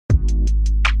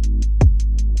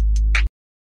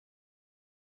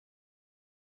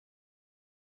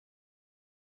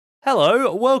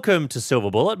Hello, welcome to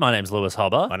Silver Bullet. My name's Lewis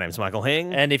Hobber. My name's Michael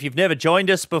Hing. And if you've never joined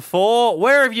us before,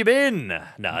 where have you been?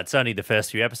 No, it's only the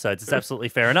first few episodes. It's absolutely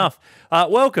fair enough.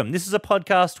 Welcome. This is a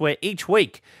podcast where each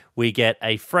week we get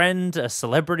a friend, a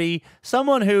celebrity,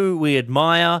 someone who we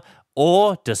admire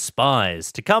or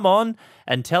despise to come on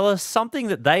and tell us something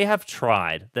that they have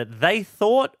tried that they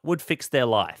thought would fix their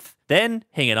life. Then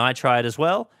Hing and I try it as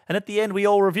well, and at the end we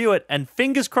all review it, and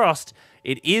fingers crossed,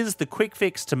 it is the quick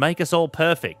fix to make us all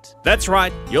perfect. That's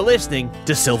right, you're listening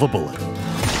to Silver Bullet.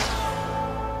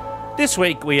 This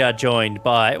week we are joined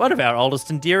by one of our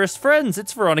oldest and dearest friends.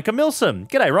 It's Veronica Milsom.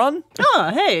 G'day, Ron. Oh,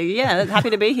 hey, yeah,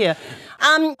 happy to be here.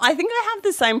 I think I have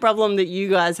the same problem that you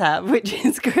guys have, which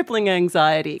is crippling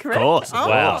anxiety, correct? Of course.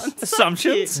 Wow. So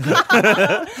Assumptions?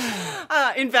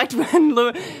 in fact, when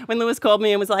Lewis called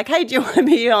me and was like, hey, do you want to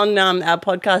be on our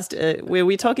podcast where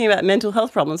we're talking about mental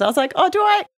health problems? I was like, oh, do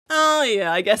I? Oh,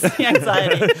 yeah, I guess the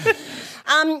anxiety.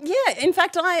 In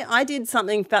fact, I did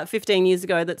something about 15 years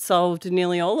ago that solved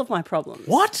nearly all of my problems.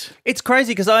 What? It's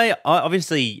crazy because I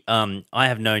obviously I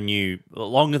have known you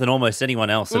longer than almost anyone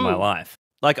else in my life.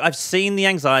 Like, I've seen the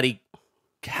anxiety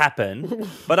happen,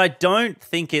 but I don't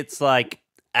think it's like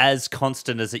as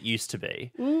constant as it used to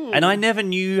be. And I never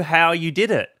knew how you did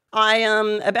it.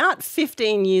 About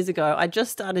 15 years ago, I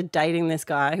just started dating this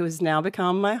guy who has now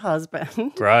become my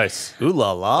husband. Gross. Ooh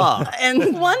la la.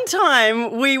 And one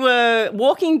time we were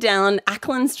walking down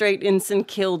Ackland Street in St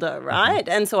Kilda, right?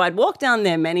 And so I'd walked down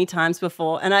there many times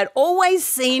before, and I'd always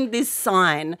seen this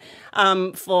sign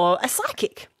for a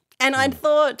psychic. And I'd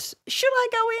thought, should I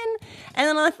go in? And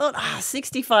then I thought,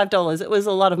 $65. It was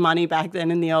a lot of money back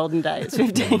then in the olden days,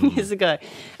 15 years ago.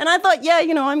 And I thought, yeah,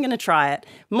 I'm going to try it.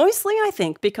 Mostly, I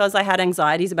think, because I had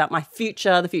anxieties about my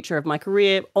future, the future of my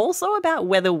career, also about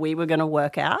whether we were going to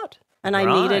work out. And I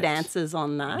needed answers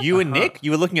on that. You and Nick?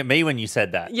 You were looking at me when you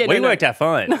said that. Yeah, we worked out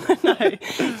fine. No,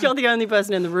 you're the only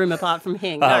person in the room apart from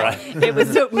Hing. Right. It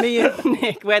was me and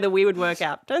Nick, whether we would work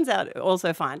out. Turns out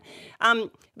also fine.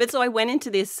 But so I went into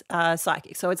this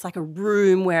psychic. So it's like a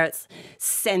room where it's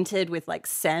scented with like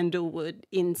sandalwood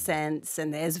incense,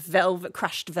 and there's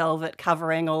crushed velvet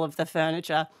covering all of the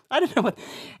furniture. I don't know what.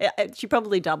 She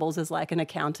probably doubles as like an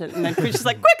accountant, and then she's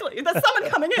like, quickly, there's someone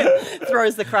coming in.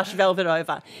 Throws the crushed velvet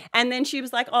over. And then she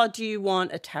was like, oh, do you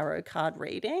want a tarot card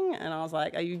reading? And I was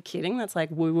like, are you kidding? That's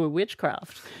like woo-woo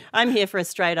witchcraft. I'm here for a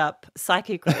straight up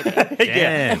psychic reading.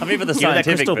 Yeah, I'm here for the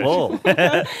scientific crystal ball.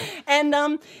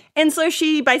 And so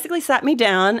she basically sat me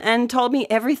down and told me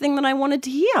everything that I wanted to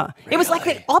hear. Really? It was like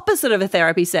the opposite of a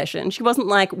therapy session. She wasn't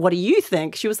like, what do you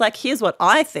think? She was like, here's what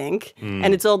I think,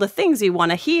 and it's all the things you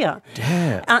want to hear.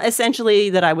 Damn. Essentially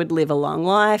that I would live a long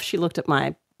life. She looked at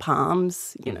my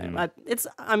palms,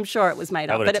 I'm sure it was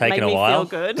made up, but it made me feel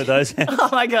good. For those hands. Oh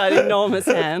my God, enormous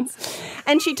hands.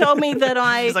 And she told me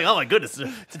that She's like, oh my goodness,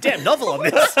 it's a damn novel on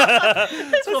this.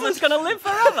 this woman's going to live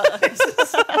forever.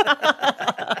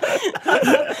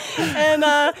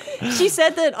 And she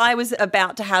said that I was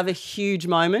about to have a huge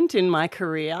moment in my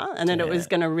career, and that it was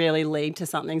going to really lead to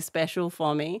something special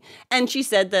for me. And she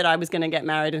said that I was going to get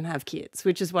married and have kids,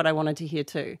 which is what I wanted to hear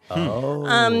too. Oh.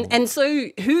 And so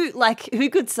who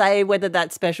could say whether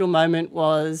that special moment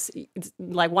was,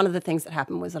 like, one of the things that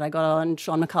happened was that I got on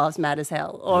Sean McCullough's Mad as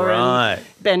Hell, or in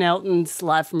Ben Elton's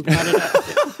Live from Planet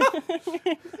Earth.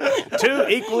 Two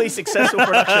equally successful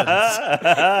productions.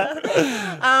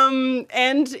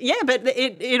 But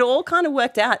it all kind of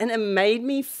worked out, and it made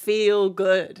me feel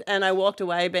good. And I walked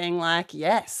away being like,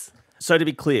 yes. So to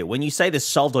be clear, when you say this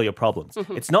solved all your problems,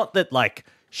 it's not that like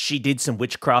she did some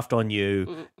witchcraft on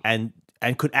you and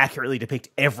could accurately depict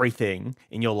everything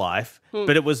in your life,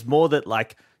 but it was more that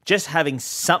like just having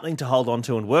something to hold on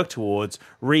to and work towards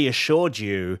reassured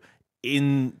you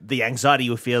in the anxiety you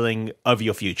were feeling over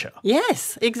your future.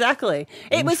 Yes, exactly.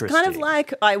 It was kind of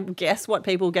like, I guess, what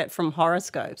people get from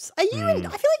horoscopes. I feel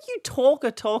like you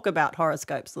talk about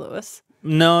horoscopes, Lewis.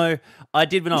 No, I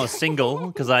did when I was single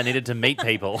because I needed to meet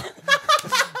people.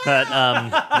 But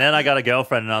then I got a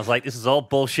girlfriend and I was like, this is all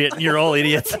bullshit and you're all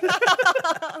idiots.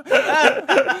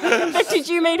 But did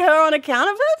you meet her on account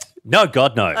of it? No,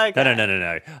 God, no.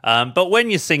 Okay. No. But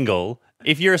when you're single,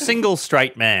 if you're a single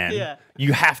straight man,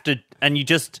 you have to, and you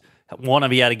just want to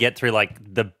be able to get through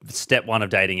like the step one of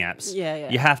dating apps.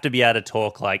 Yeah. You have to be able to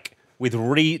talk like with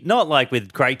not like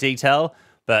with great detail,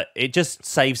 but it just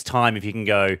saves time if you can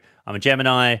go, I'm a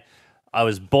Gemini, I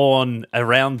was born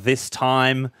around this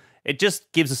time. It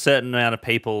just gives a certain amount of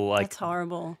people like... That's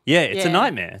horrible. Yeah, it's a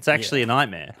nightmare. It's actually a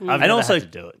nightmare. I've never also had to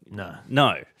do it.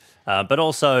 No. But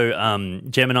also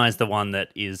Gemini is the one that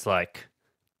is like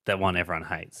that one everyone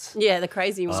hates. Yeah, the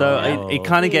crazy one. So it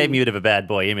kind of gave me a bit of a bad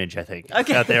boy image, I think,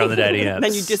 out there on the dating apps.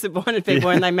 Then you disappointed people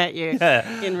when they met you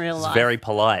in real life. It's very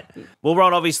polite. Well,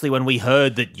 Ron, obviously, when we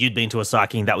heard that you'd been to a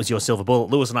psychic and that was your silver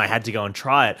bullet, Lewis and I had to go and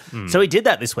try it. So we did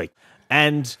that this week.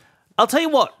 And I'll tell you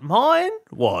what, mine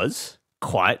was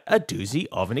quite a doozy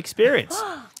of an experience.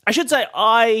 I should say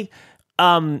I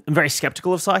am very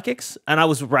skeptical of psychics, and I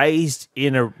was raised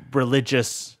in a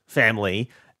religious family.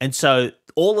 And so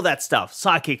all of that stuff,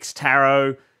 psychics,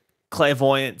 tarot,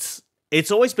 clairvoyance,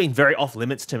 it's always been very off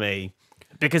limits to me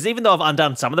because even though I've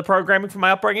undone some of the programming from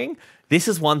my upbringing, this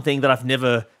is one thing that I've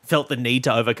never felt the need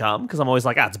to overcome because I'm always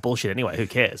like, it's bullshit anyway. Who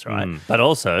cares, right? But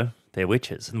also, they're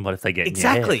witches, and what if they get in your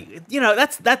head? Exactly. You know,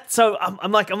 that's so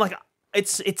I'm like,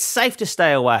 it's safe to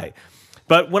stay away.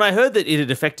 But when I heard that it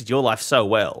had affected your life so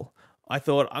well, I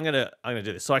thought I'm gonna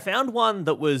do this. So I found one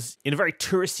that was in a very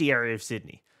touristy area of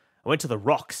Sydney. I went to the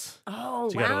Rocks. Oh,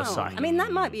 to wow. go to a psychic. I mean,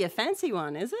 that might be a fancy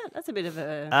one, is it? That's a bit of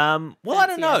a... well, I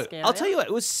don't know. fancy-esque area. I'll tell you what,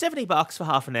 it was $70 for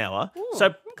half an hour. Ooh,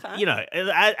 so, okay. you know,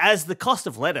 as the cost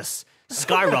of lettuce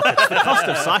skyrockets, the cost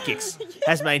of psychics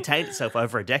has maintained itself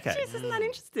over a decade. Jeez, isn't that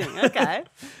interesting? Okay.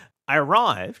 I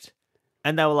arrived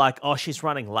and they were like, oh, she's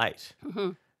running late.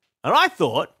 And I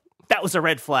thought that was a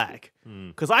red flag.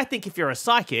 Because I think if you're a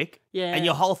psychic and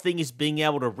your whole thing is being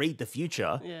able to read the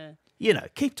future, Yeah. you know,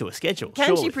 keep to a schedule. Can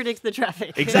surely. she predict the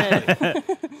traffic? Exactly.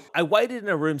 I waited in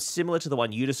a room similar to the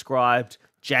one you described,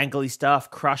 jangly stuff,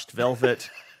 crushed velvet.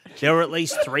 There were at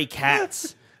least 3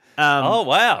 cats. Oh,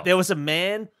 wow. There was a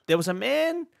man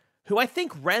who I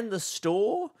think ran the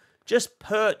store, just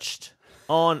perched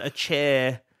on a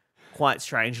chair quite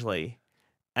strangely.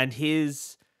 And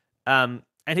his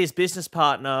business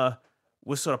partner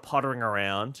was sort of pottering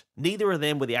around. Neither of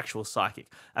them were the actual psychic.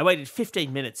 I waited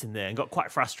 15 minutes in there and got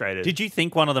quite frustrated. Did you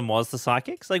think one of them was the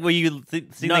psychics? Like, were you sitting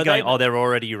No, there going, they- they're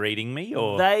already reading me?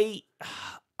 Or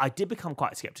I did become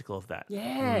quite skeptical of that.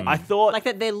 Yeah. I thought... Like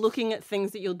that they're looking at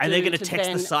things that you'll do. and they're going to to text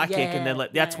then, the psychic and then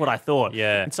that's yeah. what I thought.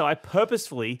 Yeah. And so I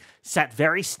purposefully sat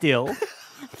very still,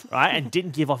 right, and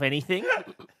didn't give off anything,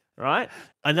 right?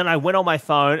 And then I went on my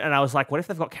phone and I was like, what if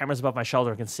they've got cameras above my shoulder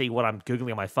and can see what I'm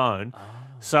Googling on my phone?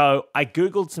 So I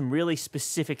Googled some really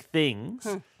specific things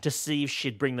to see if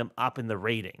she'd bring them up in the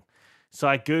reading. So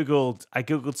I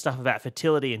Googled stuff about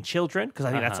fertility in children because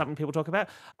I think that's something people talk about.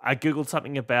 I Googled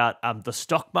something about the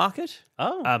stock market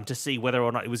to see whether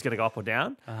or not it was going to go up or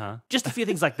down. Just a few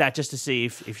things like that just to see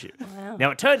if she... Wow.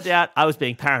 Now, it turned out I was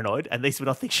being paranoid and these were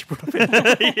not things she brought up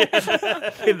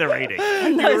in the reading.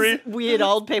 And those weird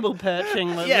old people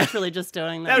perching were Yeah. literally just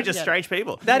doing that. They were just strange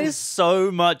people. that is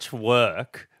so much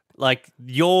work. Like,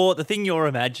 the thing you're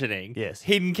imagining. Yes.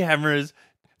 Hidden cameras.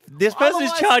 This person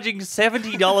is Otherwise- charging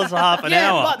 $70 a half an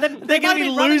Yeah, hour. but They're might going to be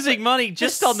be running losing for- money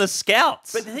just on the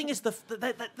scouts. But the thing is, the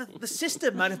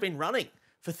system might have been running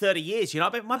for 30 years. You know,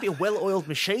 it might be a well-oiled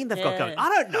machine they've got Yeah. going. I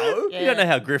don't know. Yeah. You don't know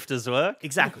how grifters work.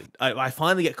 Exactly. I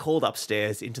finally get called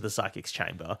upstairs into the psychic's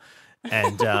chamber.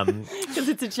 And Because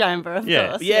it's a chamber, of Yeah.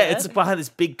 course. yeah, it's behind this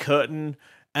big curtain.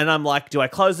 And I'm like, do I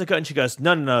close the curtain? She goes,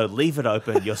 no, leave it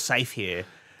open. You're safe here.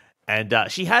 And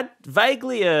she had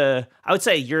vaguely I would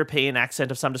say a European accent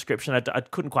of some description. I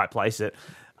couldn't quite place it.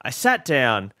 I sat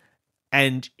down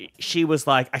and she was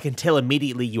like, I can tell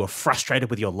immediately you are frustrated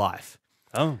with your life.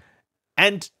 Oh.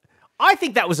 And I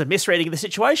think that was a misreading of the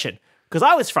situation because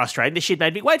I was frustrated that she'd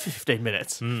made me wait for 15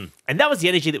 minutes. And that was the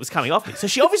energy that was coming off me. So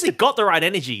she obviously got the right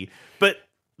energy, but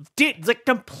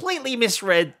completely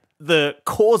misread the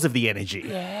cause of the energy.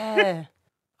 Yeah.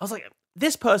 I was like,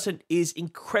 this person is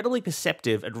incredibly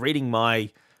perceptive at reading my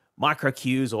micro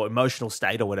cues or emotional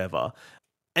state or whatever.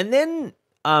 And then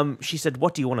she said,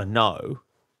 what do you want to know?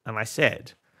 And I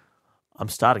said, I'm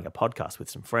starting a podcast with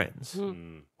some friends.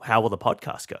 How will the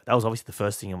podcast go? That was obviously the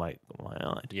first thing in my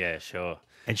mind. Yeah, sure.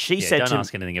 And she Yeah, said don't to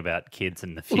ask anything about kids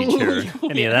in the future,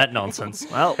 any of that nonsense.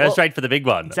 Well, Go straight for the big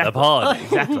one, the pod.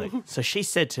 Exactly. So she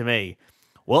said to me,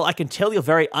 well, I can tell you're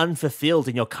very unfulfilled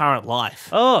in your current life.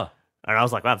 Oh, And I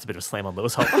was like, wow, that's a bit of a slam on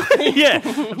Lewis.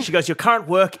 Yeah. She goes, your current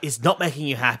work is not making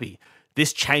you happy.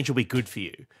 This change will be good for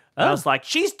you. And I was like,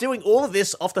 she's doing all of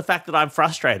this off the fact that I'm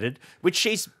frustrated, which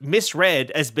she's misread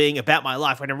as being about my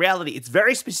life, when in reality, it's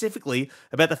very specifically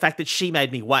about the fact that she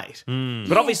made me wait.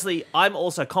 But obviously, I'm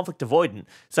also conflict avoidant,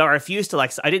 so I refused to,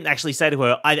 I didn't actually say to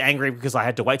her, I'm angry because I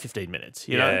had to wait 15 minutes,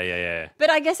 you know? yeah. But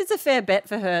I guess it's a fair bet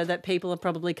for her that people are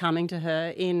probably coming to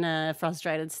her in a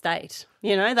frustrated state.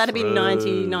 You know, that'd be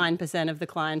 99% of the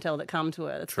clientele that come to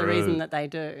her. That's the reason that they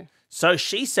do. So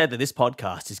she said that this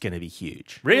podcast is going to be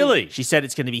huge. Really? She said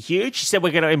it's going to be huge. She said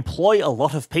we're going to employ a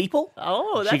lot of people.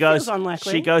 Oh, that She goes, feels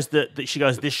unlikely. She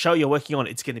goes, this show you're working on,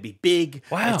 it's going to be big.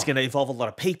 Wow. It's going to involve a lot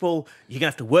of people. You're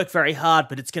going to have to work very hard,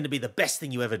 but it's going to be the best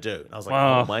thing you ever do. And I was like,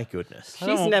 Wow. oh my goodness.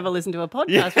 She's never listened to a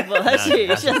podcast before, has she?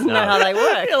 She doesn't know how they I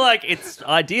work. feel like it's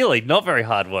ideally not very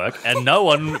hard work, and no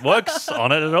one works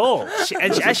on it at all.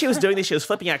 As she was doing this, she was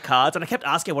flipping out cards, and I kept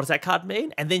asking her, what does that card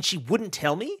mean? And then she wouldn't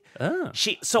tell me.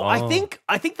 I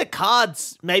think the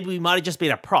cards maybe might have just been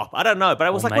a prop. I don't know, but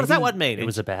I was like, what does that one mean? It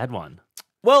was a bad one.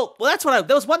 Well, that's what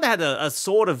there was one that had a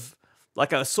sword of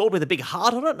like a sword with a big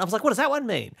heart on it, and I was like, what does that one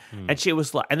mean? And she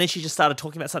was like, and then she just started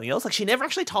talking about something else. Like she never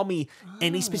actually told me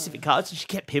any specific cards, and she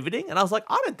kept pivoting, and I was like,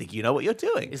 I don't think you know what you're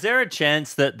doing. Is there a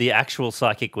chance that the actual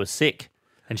psychic was sick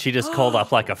and she just called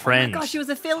up like a friend? Oh my gosh, she was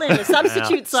a fill-in, a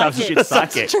substitute psychic. Substitute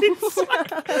psychic.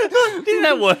 Didn't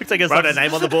that work? I guess Wrote her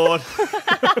name on the board.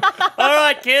 All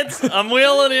right, kids, I'm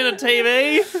wheeling in a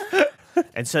TV.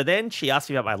 And so then she asked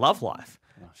me about my love life.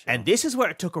 And this is where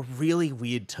it took a really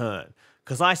weird turn.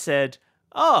 Because I said,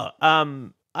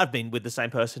 I've been with the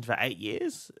same person for 8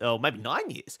 years, or maybe 9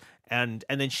 years. And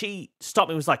then she stopped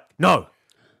me and was like, no,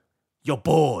 you're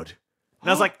bored. And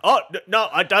I was like, oh, no,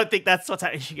 I don't think that's what's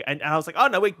happening. And I was like, oh,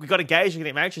 no, we got engaged, we're going to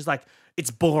get married. She's like,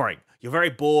 it's boring. You're very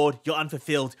bored. You're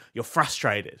unfulfilled. You're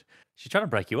frustrated. She's trying to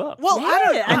break you up. Well, I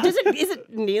don't Yeah, and is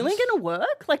it nearly going to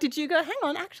work? Like, did you go, hang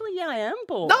on, actually, yeah, I am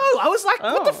bored. No, I was like,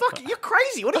 what the fuck? You're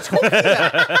crazy. What are you talking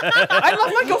about? I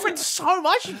love my girlfriend so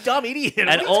much, you dumb idiot. What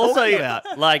And are you also, talking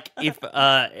about? like, if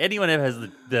anyone ever has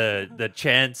the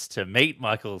chance to meet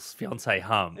Michael's fiancee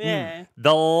Hum, Yeah.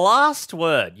 the last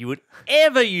word you would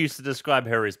ever use to describe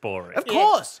her is boring. Of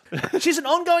course. She's an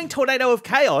ongoing tornado of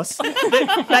chaos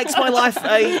that makes my life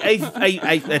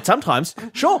a sometimes,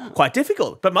 sure, quite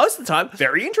difficult, but most of the time,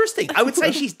 very interesting. I would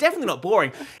say she's definitely not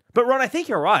boring. But Ron, I think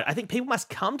you're right. I think people must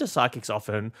come to psychics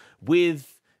often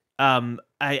with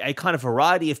a kind of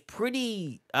variety of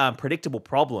pretty predictable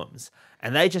problems,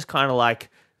 and they just kind of like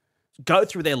go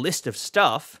through their list of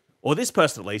stuff, or this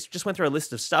person at least just went through a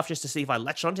list of stuff just to see if I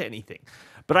latched onto anything.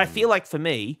 But I feel like for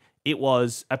me, it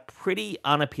was a pretty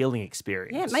unappealing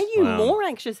experience. Yeah, it made you more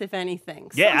anxious, if anything.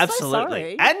 So Yeah, I'm so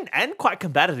absolutely. sorry. And quite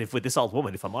combative with this old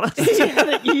woman, if I'm honest.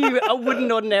 that you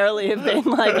wouldn't ordinarily have been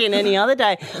like in any other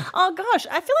day. Oh gosh,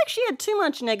 I feel like she had too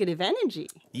much negative energy.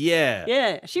 Yeah.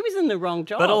 Yeah, she was in the wrong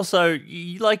job. But also,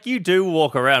 you do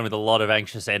walk around with a lot of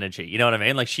anxious energy. You know what I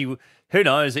mean? Like who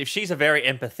knows, if she's a very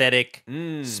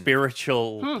empathetic,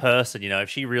 spiritual person, if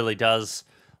she really does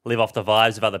live off the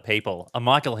vibes of other people, a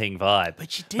Michael Hing vibe.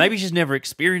 But she did. Maybe she's never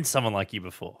experienced someone like you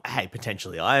before. Hey,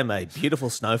 potentially. I am a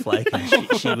beautiful snowflake, and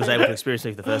she was able to experience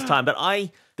me for the first time. But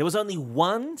there was only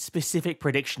one specific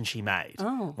prediction she made.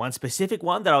 Oh. One specific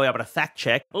one that I was able to fact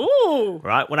check. Ooh.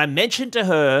 Right? When I mentioned to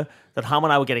her that Hum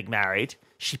and I were getting married,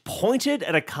 she pointed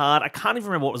at a card. I can't even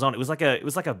remember what was on it. It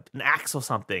was like an axe or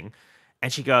something.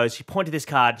 And she pointed this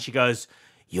card, and she goes,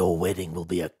 your wedding will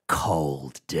be a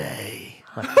cold day.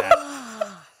 Like that.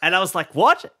 And I was like,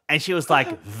 what? And she was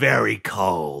like, very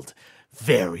cold.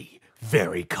 Very,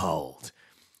 very cold.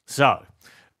 So,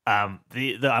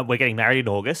 we're getting married in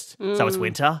August, so it's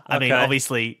winter. I mean, Okay.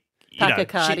 obviously,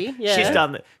 Pacacardi, yeah.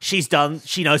 she's done,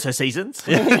 she knows her seasons.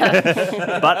 But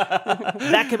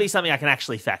that could be something I can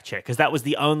actually fact check, because that was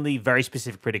the only very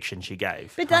specific prediction she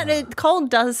gave. But that cold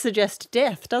does suggest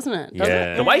death, doesn't it? Doesn't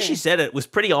Yeah. it? The way she said it was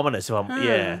pretty ominous. So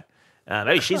yeah.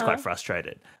 Maybe she's quite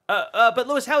frustrated. But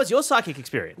Lewis, how was your psychic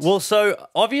experience? Well, so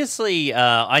obviously,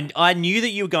 I knew that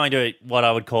you were going to what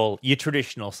I would call your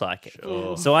traditional psychic.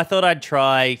 Sure. So I thought I'd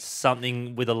try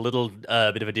something with a little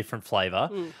bit of a different flavor.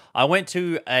 I went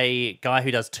to a guy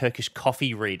who does Turkish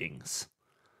coffee readings.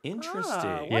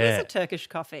 Interesting. What is Yeah. a Turkish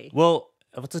coffee? Well,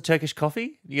 what's a Turkish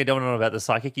coffee? You don't want to know about the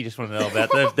psychic. You just want to know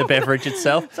about the beverage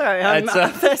itself. Sorry, I'm It's,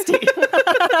 thirsty.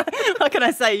 What can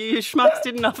I say? You schmucks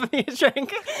didn't offer me a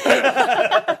drink.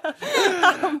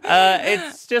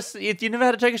 It's just you never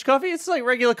had a Turkish coffee. It's like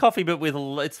regular coffee, but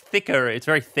it's thicker. It's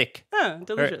very thick. Oh,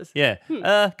 delicious. Yeah,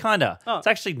 kinda. It's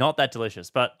actually not that delicious,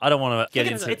 but I don't want to get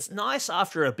into it. It's nice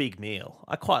after a big meal.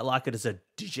 I quite like it as a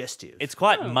digestive. It's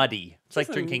quite muddy. It's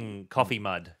like drinking coffee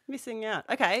mud. Missing out.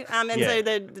 Okay. And Yeah.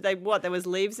 so they what? There was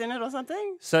leaves in it or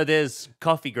something? So there's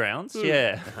coffee grounds.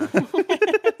 Yeah.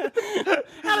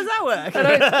 How does that work?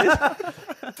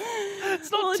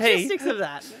 It's not tea. Logistics of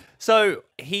that. So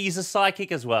he's a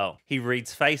psychic as well. He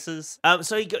reads faces.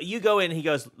 So you go in, he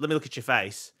goes, let me look at your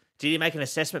face. Did he make an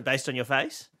assessment based on your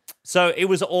face? So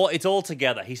it's all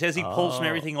together. He says he pulls from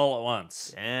everything all at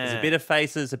once. There's a Yeah. bit of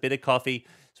faces, a bit of coffee.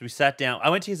 So we sat down. I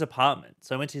went to his apartment.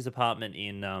 So I went to his apartment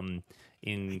in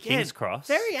in King's Cross.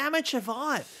 Very amateur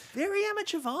vibe. Very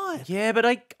amateur vibe. Yeah, but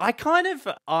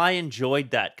I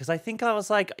enjoyed that because I think I was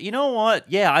like, you know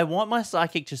what? Yeah, I want my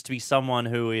psychic just to be someone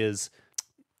who is.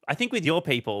 I think with your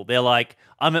people, they're like,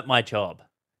 I'm at my job.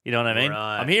 You know what I mean?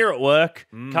 Right. I'm here at work.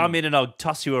 Come in and I'll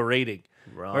toss you a reading.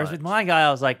 Right. Whereas with my guy,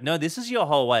 I was like, no, this is your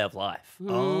whole way of life.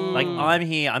 Like, I'm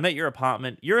here. I'm at your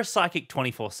apartment. You're a psychic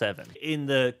 24/7. In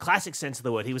the classic sense of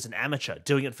the word, he was an amateur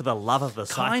doing it for the love of the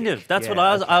psychic. Kind of. That's what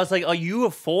I was. I was like, oh, you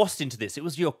were forced into this. It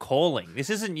was your calling. This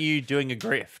isn't you doing a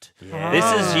grift. Yeah. This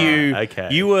is you.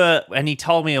 Okay. You were, and he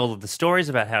told me all of the stories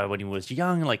about how when he was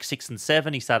young, like 6 and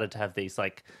 7, he started to have these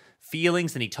like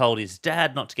feelings, and he told his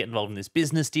dad not to get involved in this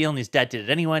business deal, and his dad did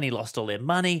it anyway, and he lost all their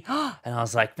money. And I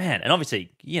was like, man, and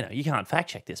obviously, you know, you can't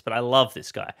fact check this, but I love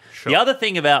this guy. Sure. The other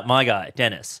thing about my guy,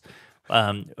 Dennis,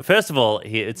 first of all,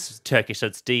 it's Turkish, so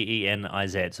it's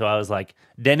Deniz. So I was like,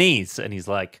 Deniz, and he's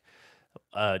like,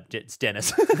 it's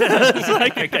Dennis. I was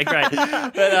like, okay, great.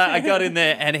 But I got in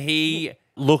there, and he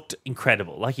looked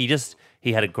incredible. Like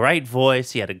he had a great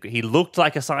voice. He looked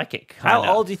like a psychic. How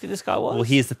old do you think this guy was? Well,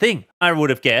 here's the thing. I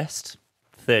would have guessed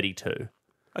 32.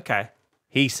 Okay.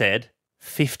 He said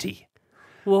 50.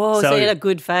 Whoa, so he had a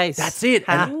good face. That's it.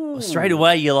 And straight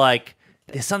away, you're like,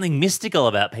 there's something mystical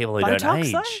about people who don't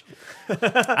age.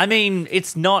 I mean,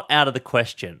 it's not out of the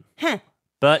question. Huh.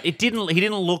 But he didn't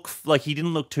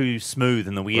look too smooth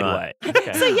in the weird way.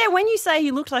 Okay. So yeah, when you say he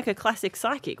looked like a classic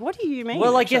psychic, what do you mean?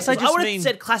 Well, I guess I would have mean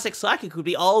said classic psychic would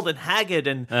be old and haggard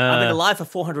and been alive for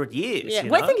 400 years. yeah,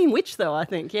 you we're know? thinking witch though. I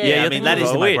think Yeah, I mean that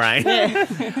is in my brain.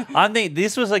 I think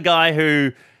this was a guy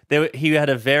who he had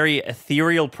a very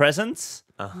ethereal presence,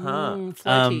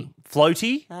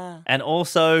 floaty, and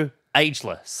also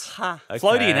ageless.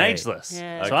 Floaty and ageless.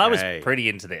 Yeah. So I was Okay. pretty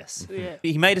into this. Yeah.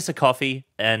 He made us a coffee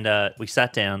and we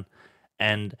sat down,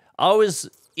 and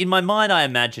in my mind, I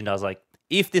was like,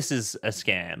 if this is a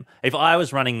scam, if I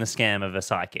was running the scam of a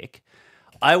psychic,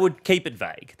 I would keep it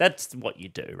vague. That's what you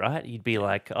do, right? You'd be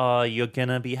like, oh, you're going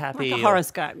to be happy. Like a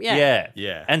horoscope, yeah. Yeah.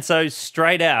 Yeah. And so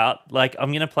straight out, like, I'm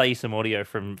going to play you some audio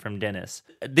from Dennis.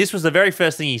 This was the very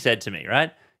first thing he said to me,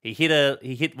 right? He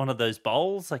hit one of those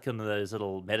bowls, like one of those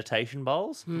little meditation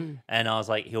bowls, and I was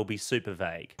like, he'll be super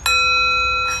vague.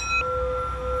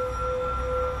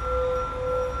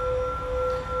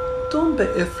 Don't be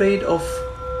afraid of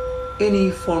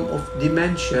any form of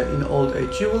dementia in old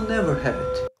age. You will never have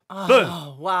it. Boom.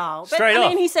 Oh, wow. But Straight I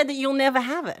mean, off. he said that you'll never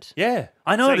have it. Yeah,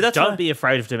 I know. So but that's don't why- be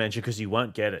afraid of dementia because you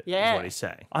won't get it. Yeah. Is what he's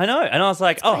saying. I know, and I was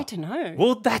like, oh, great to know.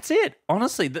 Well, that's it.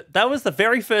 Honestly, that was the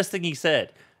very first thing he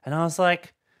said, and I was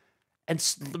like,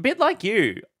 and a bit like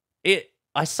you,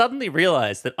 I suddenly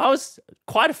realized that I was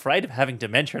quite afraid of having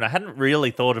dementia, and I hadn't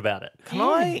really thought about it. Can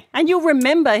I? And you'll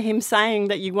remember him saying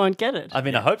that you won't get it. I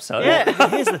mean, I hope so. Yeah.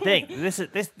 Here's the thing.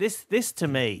 This to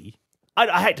me,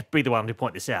 I hate to be the one to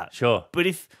point this out. Sure. But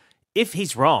if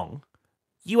he's wrong,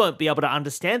 you won't be able to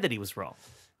understand that he was wrong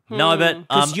No, but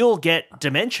because you'll get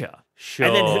dementia. Sure.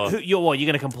 And then you're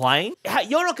going to complain?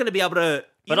 You're not going to be able to.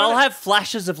 But I'll have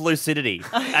flashes of lucidity,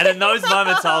 and in those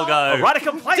moments, I'll go, write a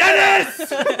complaint. Dennis!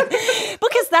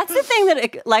 Because that's the thing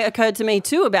that occurred to me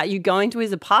too about you going to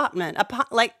his apartment.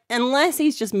 Unless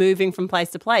he's just moving from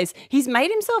place to place, he's made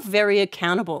himself very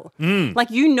accountable. Like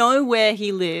you know where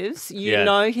he lives, you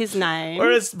know his name.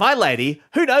 Whereas my lady,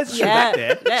 who knows she's back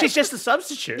there? Yeah. She's just a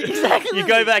substitute. Exactly. You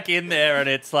go back in there, and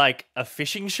it's like a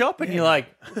fishing shop, and you're like,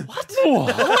 what?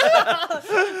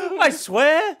 I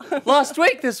swear, last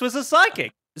week this was a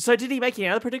psychic. So did he make any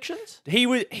other predictions? He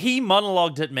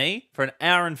monologued at me for an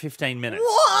hour and 15 minutes.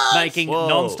 What? Making Whoa.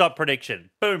 non-stop prediction.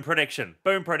 Boom prediction.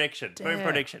 Boom prediction. Boom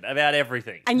prediction about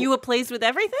everything. And you were pleased with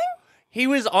everything? He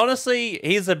was honestly,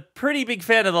 he's a pretty big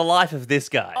fan of the life of this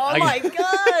guy. Oh my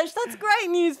gosh, that's great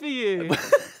news for you.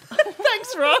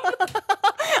 Thanks, Rob.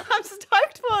 I'm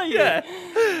stoked for you.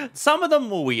 Yeah. Some of them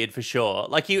were weird for sure.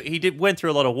 Like he went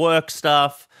through a lot of work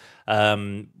stuff.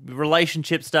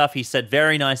 Relationship stuff. He said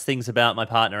very nice things about my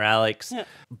partner Alex. Yeah.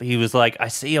 He was like, I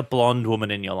see a blonde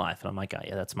woman in your life. And I'm like, oh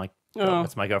yeah, that's my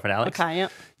girlfriend Alex. Okay, yeah.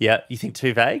 Yeah, you think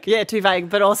too vague? Yeah, too vague.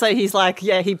 But also he's like,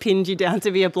 yeah, he pinned you down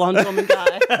to be a blonde woman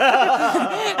guy.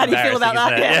 How do you feel about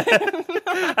that? Embarrassing, isn't it?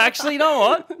 Yeah. Actually, you know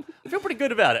what? I feel pretty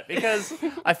good about it because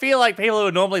I feel like people who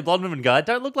are normally blonde women guy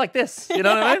don't look like this. You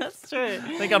know what I mean? That's true.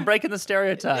 I think I'm breaking the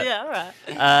stereotype. Yeah, all right.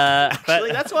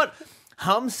 Actually, that's what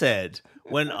Hum said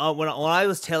when I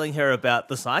was telling her about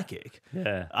the psychic.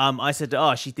 Yeah. I said,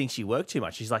 oh, she thinks you work too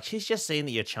much. She's like, she's just seen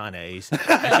that you're Chinese.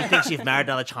 And she thinks you've married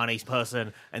another Chinese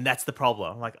person, and that's the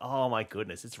problem. I'm like, oh my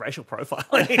goodness, it's racial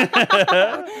profiling.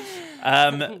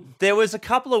 There was a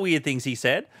couple of weird things he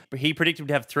said. He predicted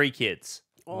to have 3 kids.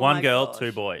 One my girl, gosh.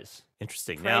 2 boys.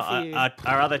 Interesting. Pray Now, for you.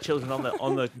 are other children on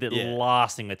the The yeah.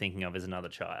 last thing we're thinking of is another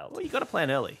child. Well, you got to plan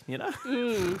early, you know.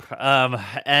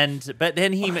 But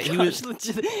then he was.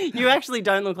 You actually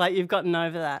don't look like you've gotten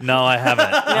over that. No, I haven't.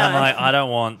 I'm like, I don't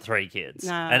want 3 kids.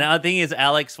 No. And the thing is,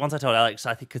 Alex. Once I told Alex,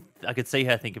 I could see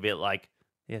her think a bit like,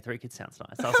 yeah, 3 kids sounds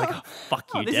nice. I was like, oh, fuck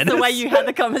you, This Dennis. is the way you had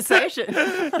the conversation.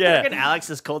 Yeah. And Alex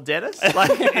is called Dennis.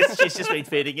 Like she's just been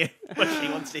feeding you what she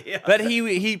wants to hear. But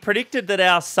he predicted that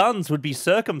our sons would be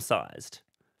circumcised.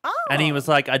 Oh. And he was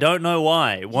like, I don't know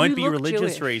why. It won't You be look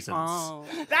religious Jewish. reasons. Oh.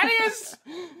 That is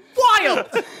wild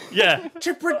Yeah.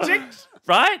 to predict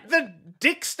Right? the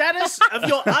dick status of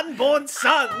your unborn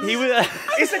son. He was.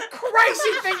 Is a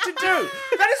crazy thing to do.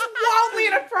 That is wildly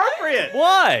inappropriate.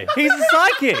 Why? He's a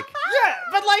psychic. Yeah,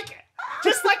 but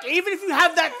just even if you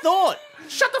have that thought,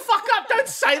 shut the fuck up. Don't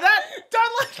say that.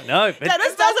 Don't No, but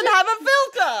Dennis doesn't have a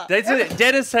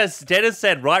filter. Dennis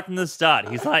said right from the start.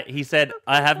 He said,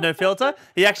 I have no filter.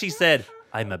 He actually said,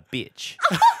 I'm a bitch.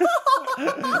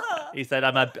 He said,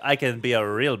 I can be a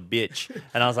real bitch.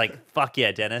 And I was like, fuck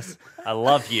yeah, Dennis. I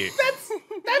love you.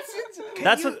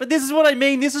 But this is what I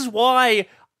mean. This is why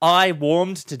I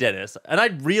warmed to Dennis. And I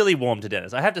really warmed to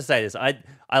Dennis. I have to say this.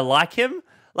 I like him.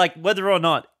 Like, whether or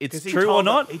not it's 'Cause he true or told-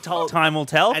 not, he told- time will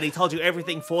tell. And he told you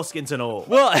everything, foreskins and all.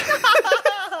 Well,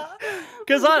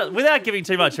 because without giving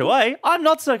too much away, I'm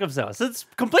not circumcised. It's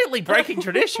completely breaking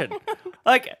tradition.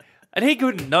 Like, and he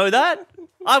couldn't know that.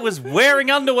 I was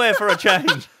wearing underwear for a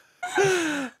change.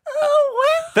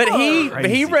 But he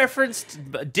Crazy. referenced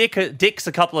dicks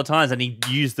a couple of times, and he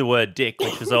used the word dick,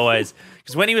 which was always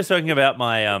because when he was talking about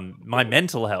my my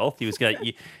mental health, he was like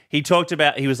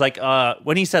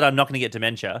when he said I'm not going to get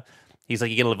dementia, he's like,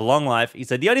 you're going to live a long life. He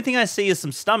said the only thing I see is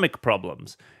some stomach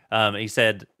problems. He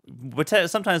said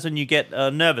sometimes when you get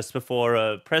nervous before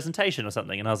a presentation or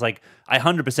something, and I was like, I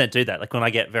 100% do that. Like when I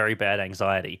get very bad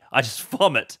anxiety, I just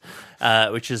vomit,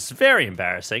 which is very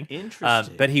embarrassing.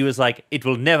 Interesting. But he was like, it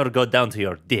will never go down to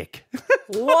your dick.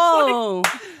 Whoa.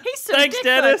 He's so Thanks, dick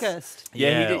Dennis. focused.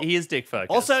 Yeah, he is dick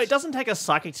focused. Also, it doesn't take a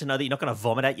psychic to know that you're not going to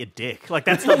vomit out your dick. Like,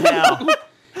 that's not how...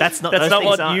 That's not that's those not things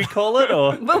what aren't- you call it,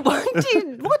 or But what does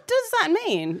that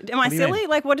mean? Am I do you mean? silly?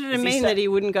 Like, what did it he mean say- that he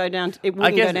wouldn't go down? It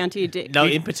wouldn't guess- go down to your dick. No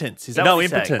impotence. Is that no what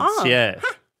he's saying? impotence. Oh. Yeah.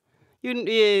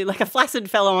 You're like a flaccid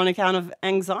fellow on account of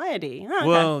anxiety. Oh, okay.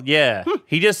 Well, yeah.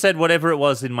 He just said whatever it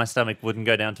was in my stomach wouldn't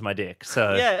go down to my dick.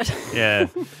 So yeah, yeah.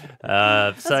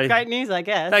 that's So great news, I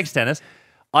guess. thanks, Dennis.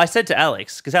 I said to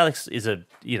Alex, because Alex is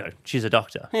she's a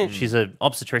doctor. She's an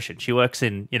obstetrician. She works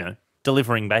in,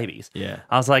 delivering babies. Yeah.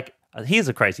 I was like, here's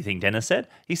a crazy thing Dennis said.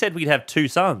 He said we'd have 2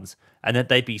 sons and that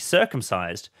they'd be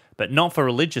circumcised, but not for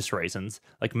religious reasons,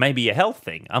 like maybe a health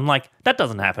thing. I'm like, that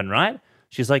doesn't happen, right?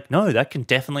 She's like, no, that can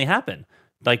definitely happen.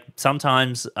 Like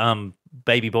sometimes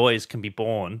baby boys can be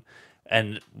born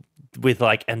and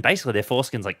basically their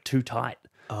foreskin's like too tight.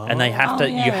 And they have to,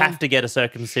 you have to get a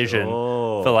circumcision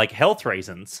for like health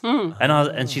reasons.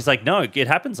 And she's like, no, it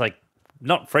happens like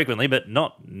not frequently, but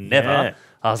not never. Yeah.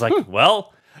 I was like,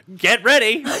 well, get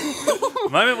ready. The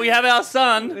moment we have our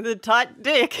son, With a tight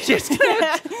dick. he's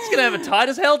gonna have a tight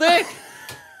as hell dick.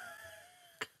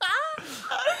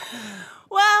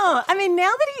 Wow. I mean, now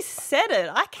that he said it,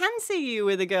 I can see you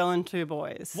with a girl and 2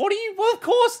 boys. What do you? Well, of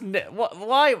course.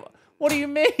 Why? What do you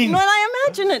mean? Well, I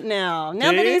imagine it now.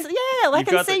 Now Do that you? he's I You've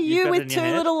can got see you've you got it with in 2 your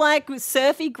head? little like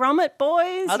surfy grommet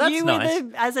boys. Oh, that's you nice.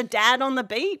 as a dad on the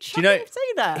beach. Do you I know? can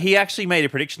see that. He actually made a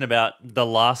prediction about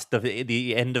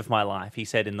the end of my life. He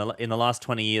said in the last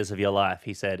 20 years of your life,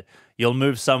 he said you'll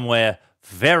move somewhere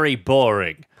very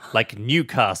boring, like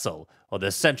Newcastle or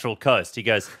the Central Coast. He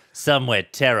goes somewhere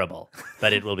terrible,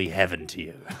 but it will be heaven to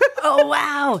you. Oh,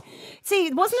 wow.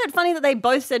 See, wasn't it funny that they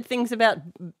both said things about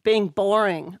being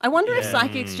boring? I wonder if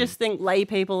psychics just think lay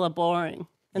people are boring.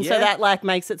 And so Yeah. that like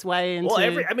makes its way into...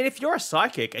 Well, if you're a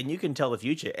psychic and you can tell the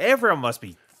future, everyone must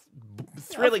be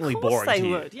thrillingly Of course boring they to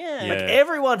you. would, yeah. Yeah.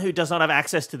 Everyone who does not have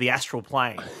access to the astral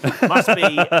plane must be.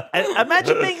 And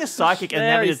imagine being a psychic and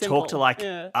Very having to simple, talk to like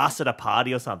yeah. us at a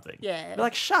party or something. Yeah. You're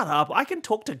like, shut up! I can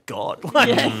talk to God. Like,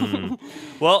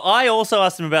 Well, I also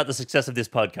asked him about the success of this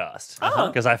podcast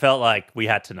because I felt like we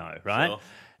had to know, right? Sure.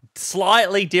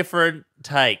 Slightly different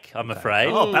take, I'm afraid.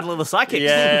 oh, Battle of the Psychics.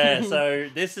 Yeah, so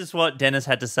this is what Dennis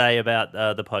had to say about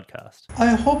the podcast. I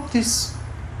hope this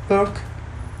work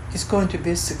is going to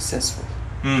be successful.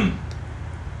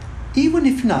 Even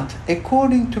if not,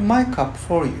 according to my cup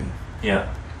for you, Yeah.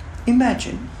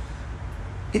 imagine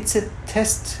it's a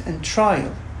test and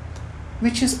trial,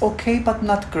 which is okay but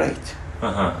not great.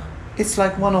 It's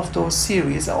like one of those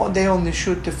series, they only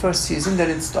shoot the first season, then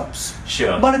it stops.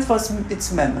 Sure. But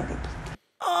it's memorable.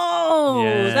 Oh,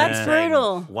 Oh, that's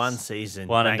brutal. One season.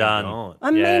 One and bang done. gone.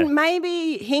 I mean,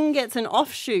 maybe Hing gets an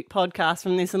offshoot podcast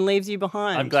from this and leaves you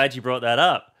behind. I'm glad you brought that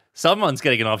up. Someone's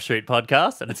getting an offshoot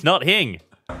podcast, and it's not Hing.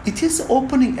 It is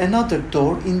opening another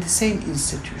door in the same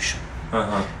institution.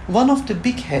 One of the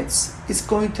big heads is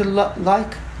going to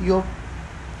like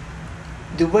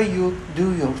the way you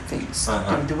do your things,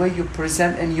 the way you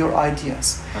present and your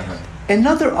ideas.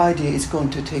 Another idea is going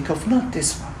to take off, not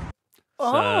this one.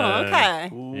 Oh, okay.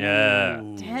 Yeah.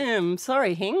 Damn.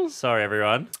 Sorry, Hing. Sorry,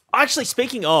 everyone. Actually,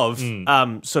 speaking of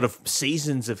sort of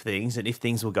seasons of things and if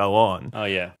things will go on, Oh,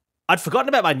 yeah. I'd forgotten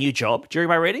about my new job during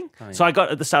my reading. So I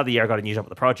got at the start of the year, I got a new job at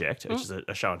The Project, which is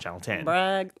a show on Channel 10.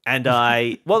 Brag. And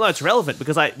no, it's relevant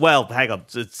because hang on,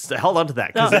 hold on to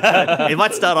that because it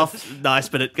might start off nice,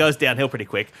 but it goes downhill pretty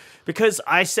quick. Because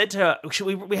I said to her,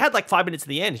 we had like 5 minutes at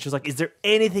the end. She was like, "Is there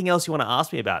anything else you want to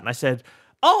ask me about?" And I said,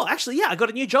 "Oh, actually, yeah, I got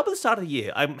a new job at the start of the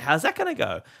year. How's that going to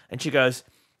go?" And she goes,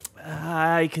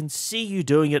 "I can see you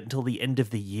doing it until the end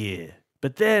of the year,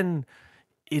 but then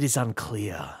it is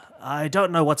unclear. I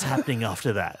don't know what's happening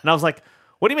after that." And I was like,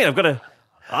 "What do you mean? I've got a...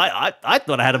 I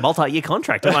thought I had a multi-year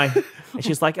contract." Am I? And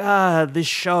she's like, "This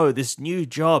show, this new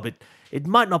job, it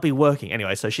might not be working."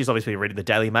 Anyway, so she's obviously reading the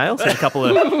Daily Mail, so a couple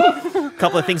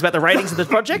of things about the ratings of the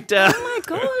project. Oh my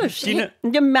gosh.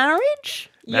 Your marriage?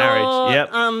 Marriage, yep.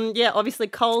 Yeah, obviously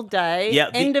cold day. Yeah,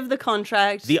 end of the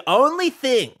contract. The only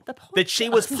thing that she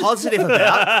was positive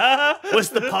about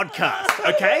was the podcast,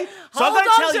 okay? So I'm Hold going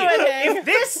on to tell to you, it, then. if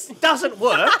this doesn't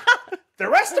work, the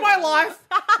rest of my life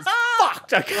is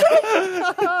fucked, okay?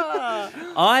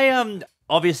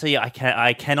 Obviously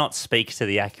I cannot speak to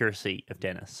the accuracy of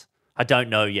Dennis. I don't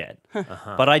know yet.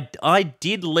 But I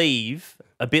did leave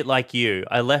a bit like you.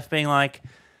 I left being like,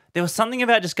 there was something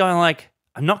about just going like,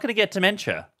 I'm not going to get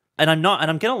dementia, and I'm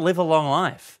going to live a long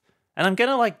life, and I'm going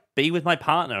to like be with my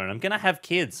partner, and I'm going to have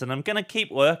kids, and I'm going to keep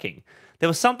working. There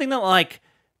was something that like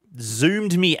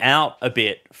zoomed me out a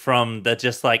bit from the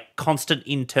just like constant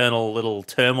internal little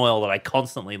turmoil that I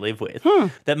constantly live with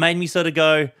that made me sort of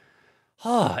go,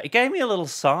 oh, it gave me a little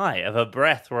sigh of a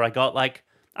breath where I got like,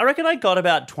 I reckon I got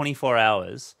about 24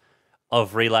 hours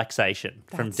of relaxation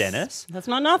from Dennis. That's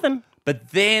not nothing.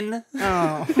 But then,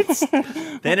 then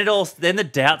the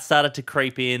doubt started to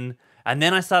creep in, and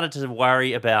then I started to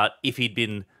worry about if he'd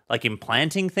been like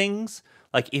implanting things,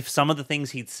 like if some of the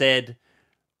things he'd said,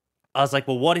 I was like,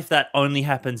 well, what if that only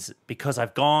happens because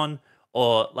I've gone,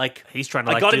 or like He's trying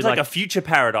to I like got do into like like a future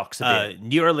paradox a bit.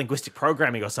 neuro-linguistic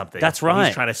programming or something. That's right.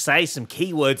 He's trying to say some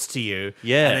keywords to you.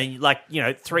 Yeah. And then, like,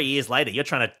 3 years later, you're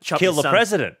trying to chop Kill your the son's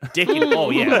president. dick in. Oh,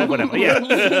 yeah, whatever. Yeah.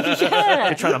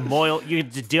 You're trying to moil, you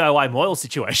DIY moil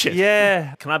situation.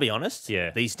 Yeah. Can I be honest?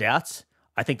 Yeah. These doubts,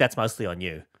 I think that's mostly on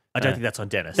you. I don't think that's on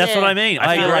Dennis. That's what I mean.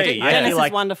 I feel like- agree. I Dennis feel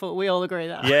like- is wonderful. We all agree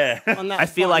that. Yeah. On that I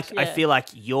feel point, like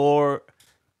your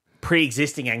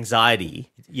pre-existing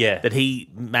anxiety Yeah. that he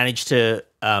managed to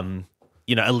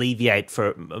alleviate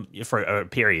for a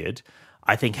period,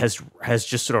 I think has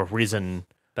just sort of risen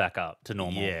Back up to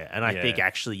normal. Yeah, and I think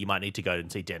actually you might need to go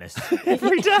and see Dennis.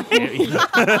 every day.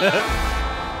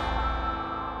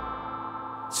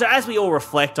 So as we all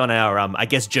reflect on our, I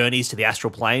guess, journeys to the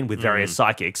astral plane with various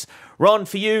psychics, Ron,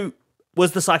 for you,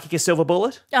 was the psychic a silver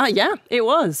bullet? Yeah, it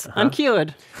was. I'm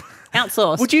cured.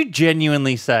 Outsourced. Would you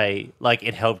genuinely say like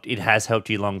it has helped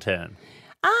you long term?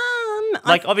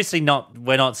 Like obviously not,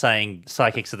 we're not saying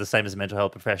psychics are the same as a mental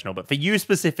health professional, but for you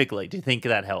specifically, do you think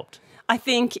that helped? I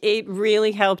think it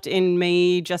really helped in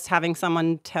me just having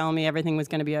someone tell me everything was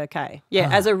going to be okay. Yeah,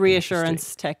 as a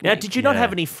reassurance technique. Now, did you not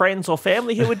have any friends or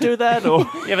family who would do that? Or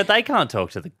Yeah, but they can't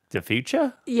talk to the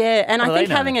future. Yeah, and What do I think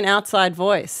they know? having an outside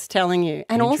voice telling you,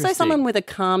 and also Interesting. someone with a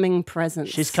calming presence.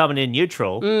 she's coming in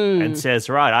neutral and says,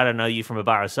 right, I don't know you from a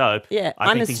bar of soap. Yeah,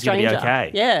 I I'm think a things are going to stranger. be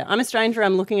okay. Yeah, I'm a stranger.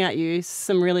 I'm looking at you.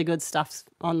 Some really good stuff's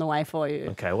on the way for you.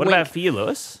 Okay, what Wink. about for you,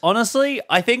 Lewis? Honestly,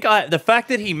 I think the fact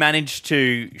that he managed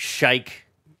to shake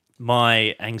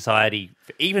my anxiety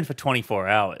even for 24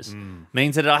 hours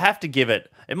means that I have to give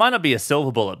it might not be a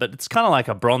silver bullet, but it's kind of like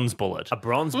a bronze bullet. A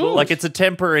bronze bullet? Like it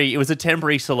was a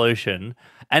temporary solution.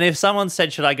 And if someone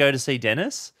said, should I go to see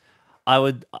Dennis? I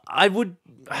wouldn't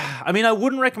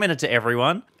recommend it to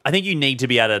everyone. I think you need to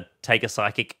be able to take a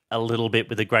psychic a little bit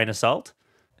with a grain of salt.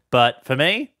 But for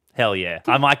me, hell yeah,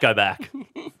 I might go back.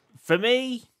 For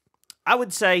me, I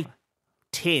would say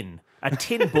tin. A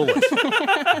tin bullet.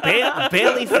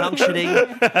 Barely functioning,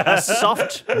 a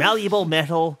soft, malleable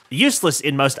metal, useless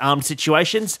in most armed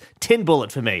situations, tin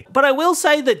bullet for me. But I will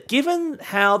say that given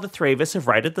how the three of us have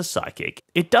rated the psychic,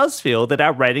 it does feel that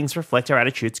our ratings reflect our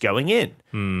attitudes going in.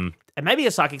 And maybe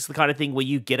a psychic's the kind of thing where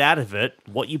you get out of it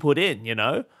what you put in,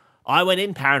 I went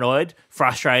in paranoid,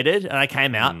 frustrated, and I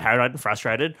came out paranoid and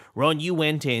frustrated. Ron, you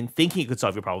went in thinking it could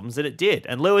solve your problems, and it did.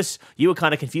 And Lewis, you were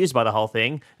kind of confused by the whole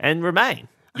thing and remain.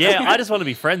 Yeah, I just want to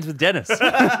be friends with Dennis.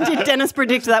 Did Dennis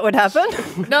predict that would happen?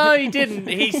 No, he didn't.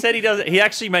 He said he doesn't. He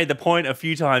actually made the point a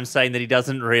few times saying that he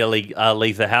doesn't really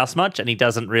leave the house much and he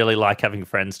doesn't really like having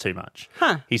friends too much.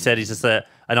 He said he's just an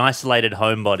isolated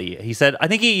homebody. He said, I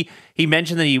think he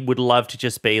mentioned that he would love to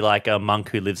just be like a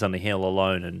monk who lives on the hill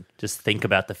alone and just think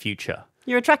about the future.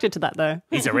 You're attracted to that, though.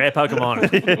 He's a rare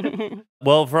Pokemon.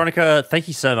 Well, Veronica, thank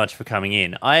you so much for coming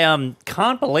in. I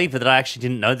can't believe that I actually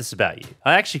didn't know this about you.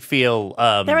 I actually feel...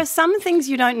 there are some things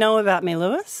you don't know about me,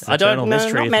 Lewis. I don't Eternal know.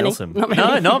 mystery of Milsom.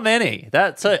 No, not many.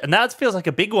 And that feels like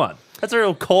a big one. That's a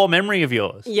real core memory of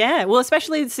yours. Yeah, well,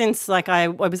 especially since I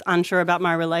was unsure about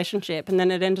my relationship and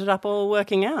then it ended up all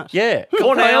working out. Yeah.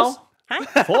 For now.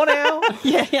 Huh? For now.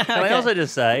 Yeah. Can I also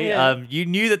just say, Yeah. you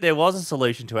knew that there was a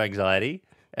solution to anxiety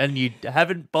and you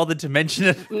haven't bothered to mention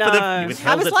it. No. I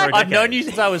withheld was it for a like, I've known you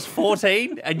since I was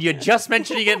 14 and you're just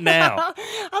mentioning it now.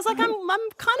 I was like, I'm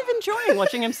kind of enjoying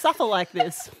watching him suffer like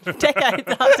this, decades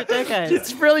after decades.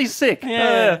 It's really sick.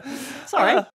 Yeah.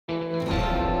 Sorry.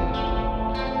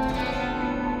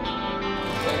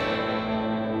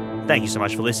 Thank you so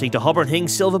much for listening to Hobber and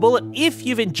Hing's Silver Bullet. If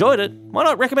you've enjoyed it, why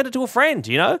not recommend it to a friend,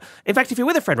 you know? In fact, if you're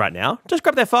with a friend right now, just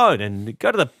grab their phone and go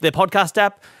to their podcast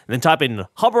app and then type in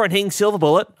Hobber and Hing's Silver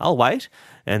Bullet. I'll wait.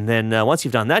 And then once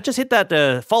you've done that, just hit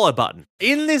that follow button.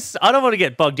 In this, I don't want to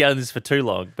get bogged down in this for too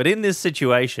long, but in this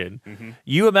situation,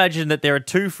 you imagine that there are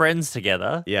two friends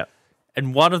together. Yeah.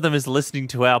 And one of them is listening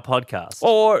to our podcast.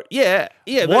 Or, yeah, What,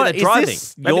 maybe is they're driving.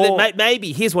 this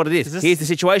Maybe, here's what it is. this- Here's the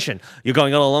situation. You're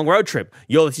going on a long road trip.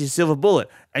 You're your silver bullet.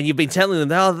 And you've been telling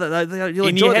them, you'll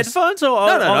In enjoy your this. headphones or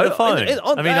on the phone?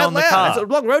 On on the the car. It's a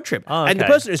long road trip. Oh, And the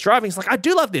okay. person who's driving is like, I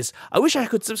do love this. I wish I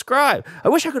could subscribe. I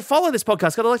wish I could follow this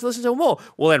podcast. I'd like to listen to it more.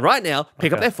 Well, then right now,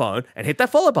 pick up their phone and hit that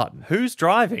follow button. Who's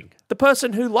driving? The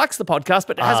person who likes the podcast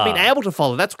but hasn't been able to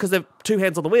follow. That's because they're two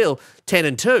hands on the wheel, 10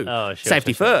 and 2. Oh, sure,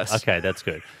 Safety sure. first. Okay, that's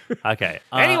good. Okay.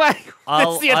 Anyway,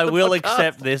 that's the end I of the will podcast.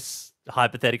 accept this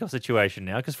hypothetical situation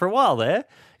now because for a while there,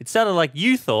 it sounded like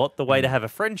you thought the way to have a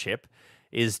friendship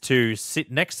is to sit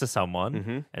next to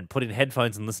someone and put in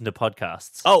headphones and listen to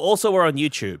podcasts. Oh, also we're on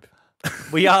YouTube.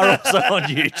 We are also on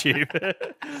YouTube.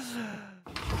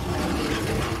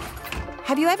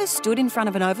 Have you ever stood in front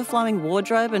of an overflowing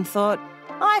wardrobe and thought,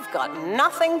 I've got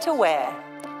nothing to wear?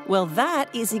 Well,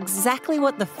 that is exactly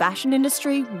what the fashion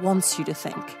industry wants you to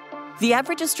think. The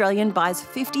average Australian buys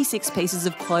 56 pieces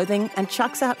of clothing and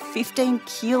chucks out 15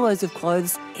 kilos of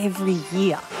clothes every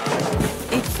year.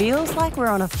 It feels like we're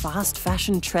on a fast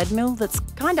fashion treadmill that's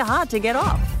kind of hard to get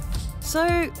off.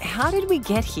 So, how did we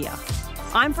get here?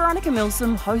 I'm Veronica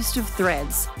Milsom, host of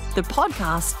Threads, the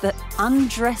podcast that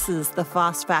undresses the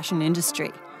fast fashion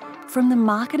industry. From the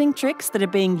marketing tricks that are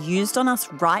being used on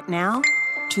us right now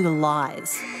to the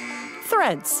lies.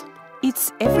 Threads.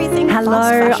 It's everything Hello,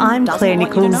 fast fashion I'm doesn't Claire want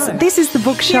you to Nichols. know. This is The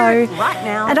Book Hear Show. it right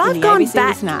now and in I've the gone ABC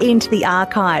back Listen app. into the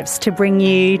archives to bring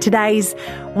you today's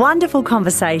wonderful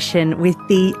conversation with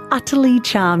the utterly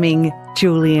charming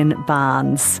Julian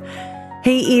Barnes.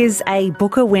 He is a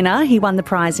Booker winner. He won the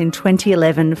prize in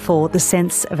 2011 for The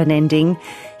Sense of an Ending.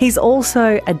 He's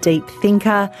also a deep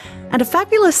thinker and a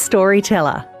fabulous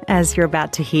storyteller, as you're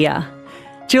about to hear.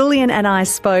 Julian and I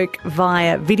spoke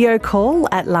via video call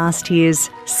at last year's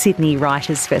Sydney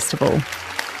Writers' Festival.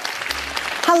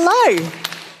 Hello.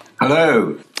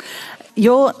 Hello.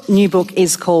 Your new book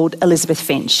is called Elizabeth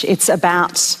Finch. It's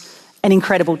about an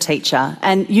incredible teacher.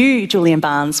 And you, Julian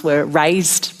Barnes, were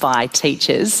raised by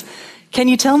teachers. Can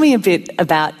you tell me a bit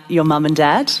about your mum and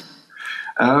dad?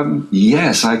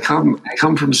 Yes, I come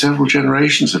from several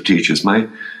generations of teachers. My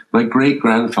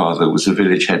great-grandfather was a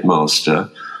village headmaster.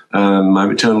 My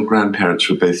maternal grandparents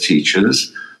were both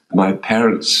teachers. My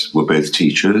parents were both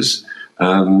teachers.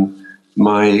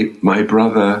 My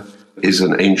brother is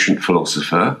an ancient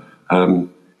philosopher,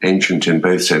 ancient in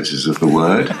both senses of the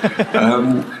word.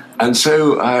 And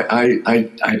so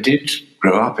I did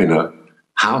grow up in a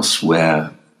house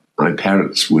where my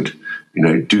parents would,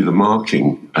 do the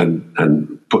marking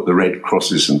and put the red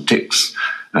crosses and ticks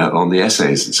on the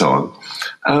essays and so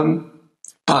on.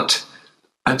 But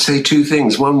I'd say two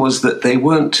things. One was that they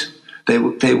were, I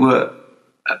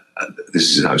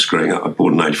was growing up, I was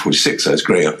born in 1946, I was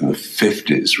growing up in the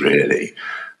 50s, really.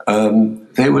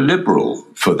 They were liberal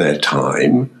for their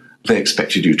time. They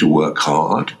expected you to work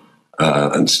hard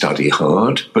and study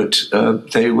hard, but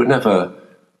they were never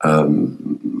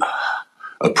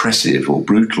oppressive or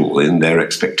brutal in their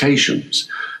expectations.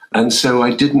 And so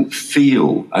I didn't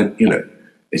feel,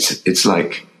 it's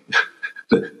like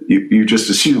you just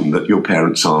assume that your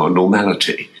parents are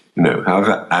normality.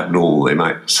 However abnormal they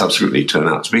might subsequently turn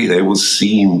out to be, they will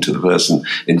seem to the person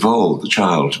involved, the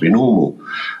child, to be normal.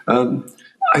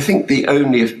 I think the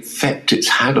only effect it's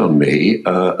had on me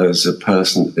as a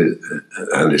person,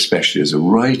 and especially as a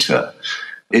writer,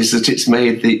 is that it's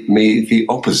made me the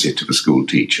opposite of a school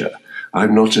teacher.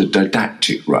 I'm not a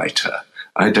didactic writer.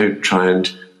 I don't try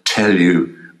and tell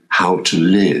you how to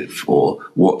live or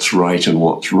what's right and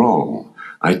what's wrong.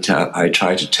 I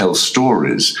try to tell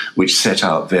stories which set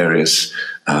out various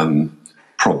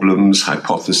problems,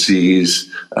 hypotheses,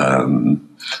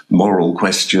 moral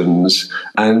questions,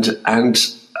 and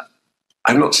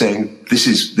I'm not saying this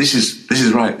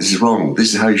is right, this is wrong,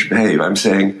 this is how you should behave. I'm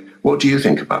saying, what do you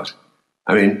think about it?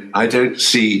 I mean, I don't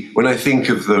see, when I think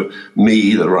of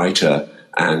me, the writer,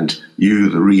 and you,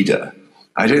 the reader,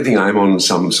 I don't think I'm on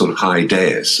some sort of high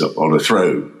dais on a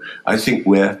throne. I think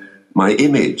my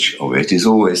image of it is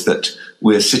always that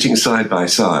we're sitting side by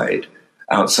side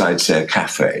outside, say, a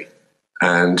cafe,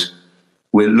 and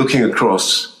we're looking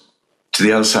across to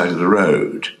the other side of the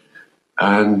road,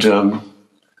 and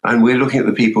we're looking at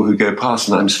the people who go past,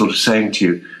 and I'm sort of saying to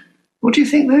you, what do you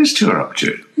think those two are up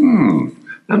to?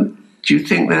 Do you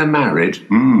think they're married?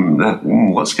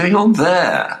 What's going on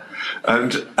there?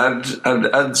 And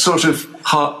sort of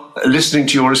listening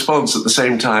to your response at the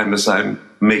same time as I'm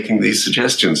making these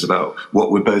suggestions about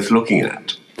what we're both looking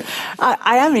at.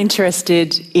 I am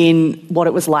interested in what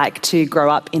it was like to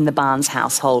grow up in the Barnes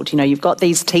household. You've got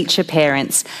these teacher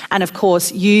parents, and of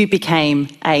course you became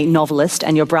a novelist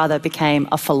and your brother became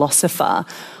a philosopher.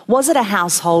 Was it a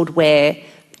household where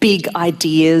big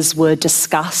ideas were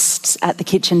discussed at the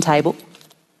kitchen table?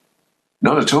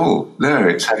 Not at all. No,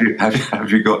 it's have you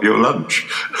got your lunch?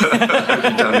 Have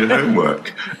you done your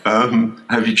homework?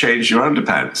 Have you changed your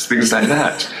underpants? Things like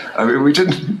that. I mean, we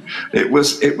didn't. It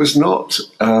wasn't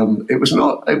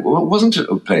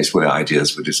a place where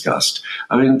ideas were discussed.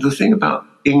 I mean, the thing about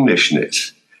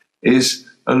Englishness is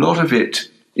a lot of it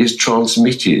is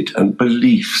transmitted, and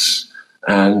beliefs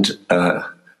and are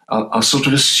sort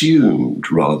of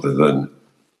assumed rather than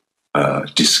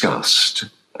discussed.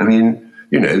 I mean,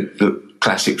 the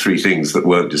classic three things that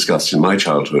weren't discussed in my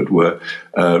childhood were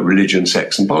religion,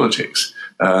 sex, and politics.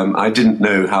 I didn't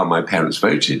know how my parents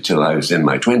voted till I was in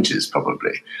my 20s,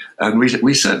 probably. And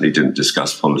we certainly didn't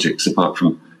discuss politics apart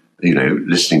from,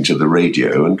 listening to the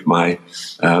radio, and my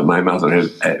mother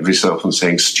every so often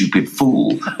saying "stupid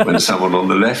fool" when someone on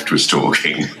the left was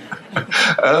talking.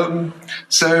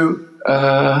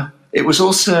 It was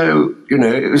also,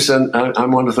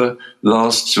 I'm one of the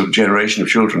last sort of generation of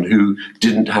children who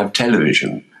didn't have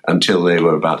television until they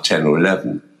were about 10 or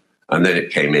 11. And then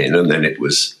it came in, and then we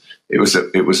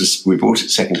bought it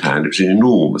secondhand. It was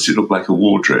enormous. It looked like a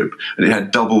wardrobe, and it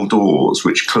had double doors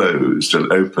which closed and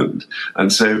opened.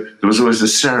 And so there was always a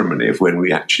ceremony of when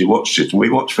we actually watched it. And we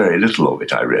watched very little of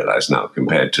it, I realise now,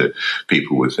 compared to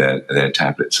people with their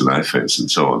tablets and iPhones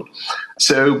and so on.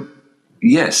 So,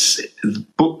 yes,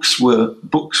 books were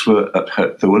at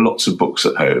home. There were lots of books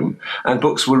at home, and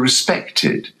books were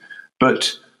respected.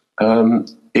 But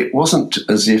it wasn't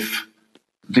as if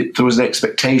there was an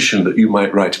expectation that you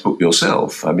might write a book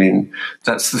yourself. I mean,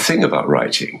 that's the thing about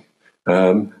writing.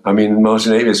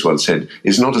 Martin Amis once said,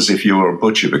 it's not as if you were a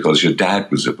butcher because your dad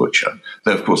was a butcher.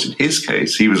 Though, of course, in his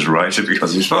case, he was a writer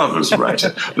because his father was a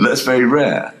writer. But that's very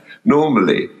rare.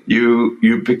 Normally,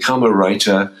 you become a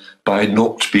writer by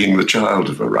not being the child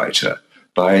of a writer,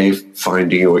 by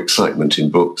finding your excitement in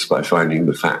books, by finding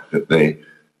the fact that they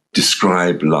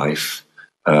describe life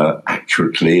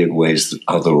accurately in ways that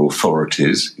other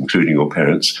authorities, including your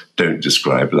parents, don't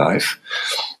describe life.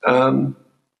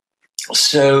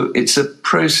 So it's a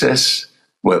process,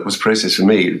 well, it was a process for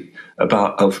me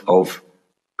of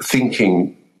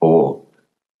thinking, or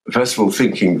first of all,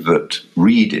 thinking that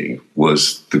reading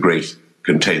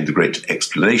contained the great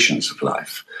explanations of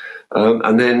life.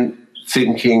 And then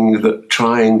thinking that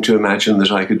trying to imagine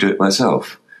that I could do it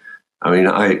myself. I mean,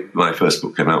 my first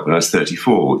book came out when I was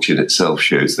 34, which in itself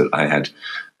shows that I had,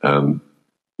 it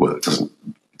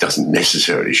doesn't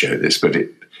necessarily show this, but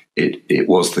it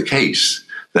was the case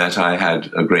that I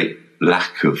had a great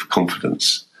lack of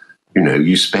confidence.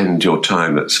 You spend your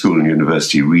time at school and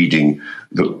university reading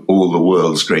all the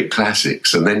world's great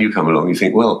classics, and then you come along and you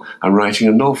think, well, I'm writing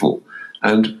a novel.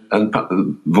 And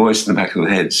the voice in the back of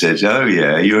the head says, oh,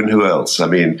 yeah, you and who else? I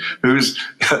mean,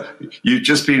 you've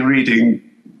just been reading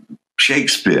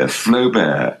Shakespeare,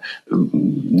 Flaubert,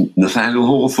 Nathaniel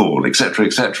Hawthorne, etc.,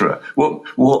 etc.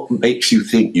 What makes you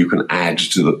think you can add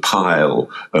to the pile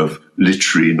of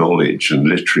literary knowledge and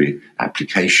literary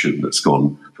application that's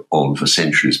gone on for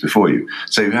centuries before you?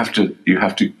 So you have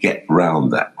to get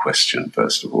round that question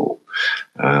first of all.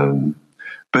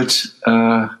 But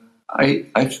I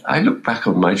look back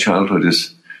on my childhood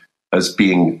as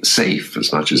being safe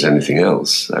as much as anything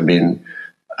else. I mean,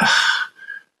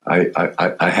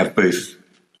 I have both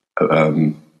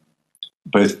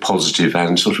positive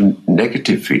and sort of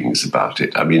negative feelings about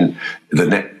it. I mean,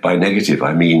 by negative,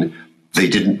 I mean they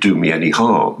didn't do me any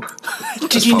harm.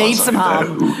 Did you need some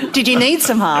harm? Did you need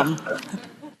some harm?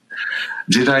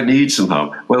 Did I need some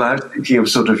harm? Well, I was thinking of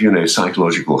sort of,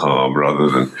 psychological harm rather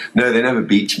than... No, they never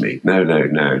beat me. No.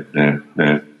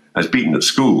 I was beaten at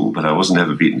school, but I wasn't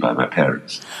ever beaten by my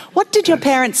parents. What did your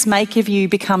parents make of you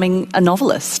becoming a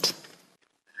novelist?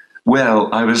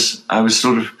 Well, I was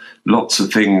sort of lots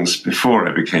of things before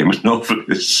I became a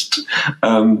novelist.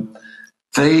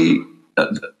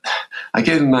 I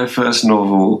gave them my first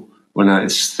novel when I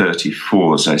was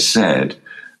 34, as I said,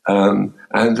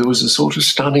 and there was a sort of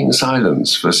stunning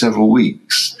silence for several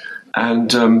weeks.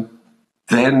 And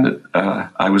then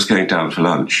I was going down for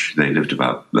lunch. They lived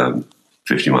about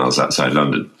 50 miles outside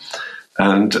London.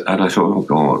 And I thought, oh,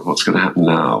 God, what's going to happen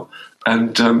now?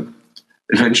 And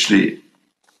eventually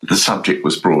the subject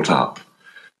was brought up.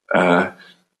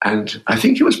 And I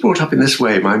think it was brought up in this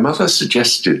way. My mother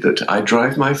suggested that I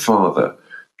drive my father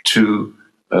to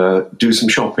do some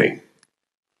shopping.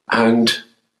 And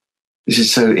this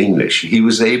is so English. He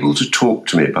was able to talk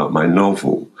to me about my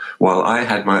novel while I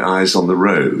had my eyes on the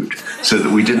road, so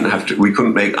that we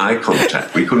couldn't make eye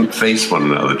contact. We couldn't face one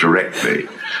another directly.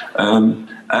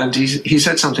 And he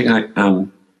said something like,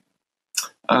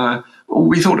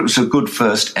 we thought it was a good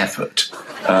first effort.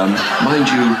 Mind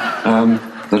you,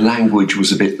 the language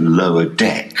was a bit lower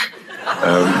deck.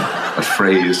 A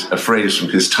phrase from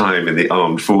his time in the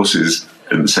armed forces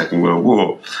in the Second World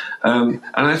War. And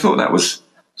I thought that was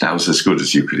as good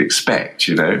as you could expect,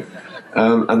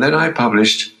 And then I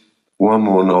published one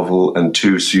more novel and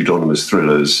two pseudonymous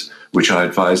thrillers, which I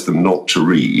advised them not to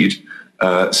read.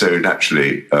 So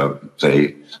naturally,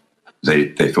 they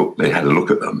thought they had a look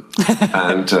at them,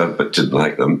 but didn't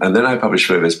like them. And then I published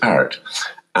Flaubert's Parrot,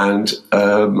 and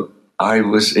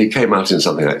it came out in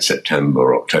something like September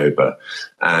or October,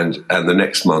 and the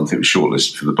next month it was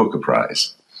shortlisted for the Booker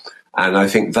Prize. And I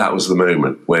think that was the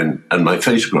moment and my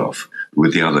photograph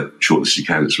with the other shortlisted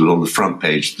candidates was on the front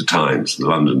page of the Times, the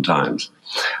London Times.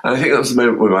 And I think that was the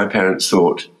moment where my parents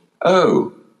thought,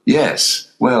 oh, yes,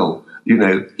 well, he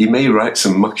may write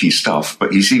some mucky stuff,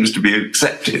 but he seems to be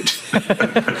accepted.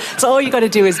 So all you got to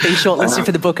do is be shortlisted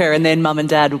for the Booker, and then Mum and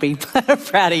Dad will be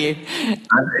proud of you.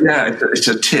 Yeah, it's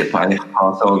a tip I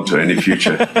pass on to any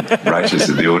future writers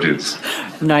in the audience.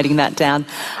 I'm noting that down.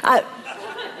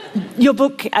 Your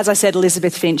book, as I said,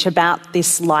 Elizabeth Finch, about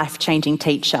this life-changing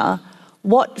teacher.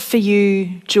 What for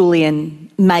you, Julian,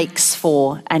 makes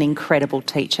for an incredible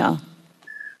teacher?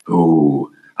 Oh,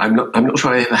 I'm not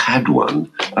sure I ever had one.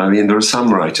 I mean, there are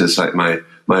some writers like my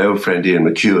old friend Ian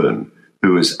McEwan,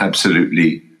 who was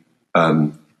absolutely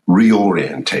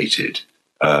reorientated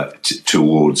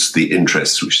towards the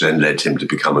interests which then led him to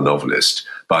become a novelist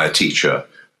by a teacher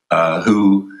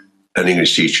an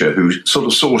English teacher who sort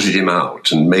of sorted him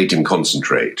out and made him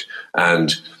concentrate.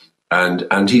 And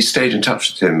he stayed in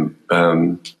touch with him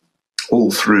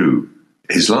all through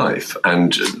his life.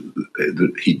 And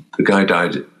the guy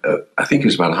died, I think he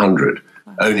was about 100,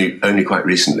 only quite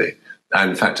recently. And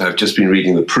in fact, I've just been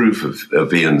reading the proof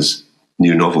of Ian's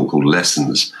new novel called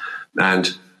Lessons.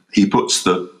 And he puts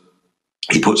the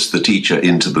teacher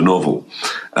into the novel.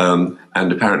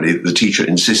 And apparently the teacher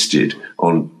insisted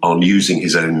on using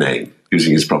his own name,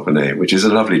 using his proper name, which is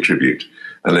a lovely tribute.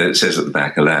 And then it says at the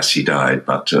back, alas, he died,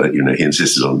 but, he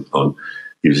insisted on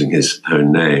using his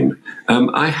own name.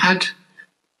 I had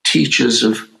teachers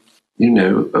of,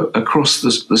 across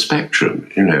the spectrum.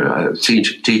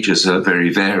 Teachers are very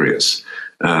various.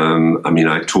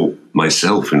 I taught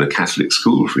myself in a Catholic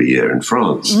school for a year in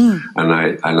France, and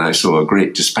I saw a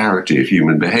great disparity of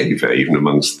human behaviour, even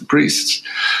amongst the priests.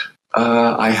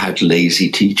 I had lazy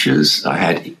teachers. I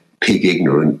had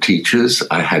pig-ignorant teachers.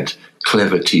 I had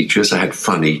clever teachers. I had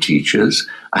funny teachers.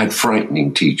 I had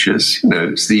frightening teachers.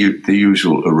 It's the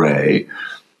usual array.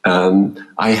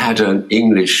 I had an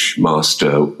English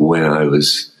master when I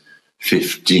was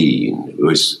 15. It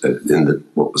was in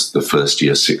what was the first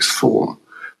year sixth form.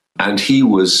 And he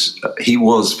was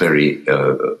very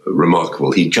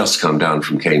remarkable. He'd just come down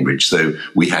from Cambridge, so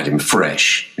we had him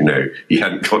fresh. You know, he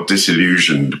hadn't got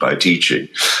disillusioned by teaching,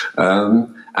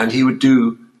 and he would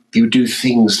do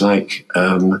things like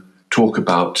talk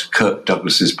about Kirk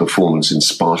Douglas's performance in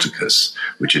Spartacus,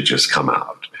 which had just come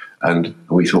out, and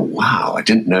we thought, wow, I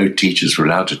didn't know teachers were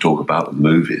allowed to talk about the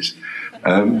movies.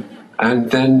 And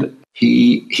then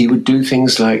he would do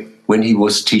things like, when he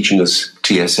was teaching us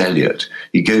T.S. Eliot,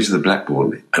 he'd go to the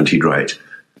blackboard and he'd write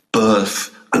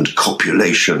birth and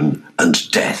copulation and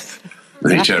death.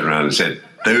 And he turned around and said,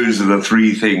 those are the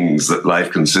three things that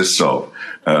life consists of,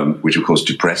 which of course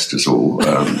depressed us all,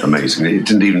 amazingly. It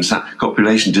didn't even sound,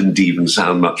 copulation didn't even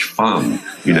sound much fun.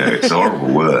 You know, it's a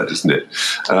horrible word, isn't it?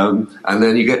 And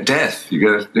then you get death.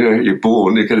 You're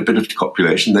born, you get a bit of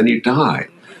copulation, then you die.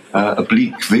 A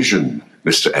bleak vision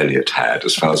Mr. Eliot had,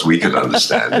 as far as we could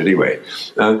understand, anyway.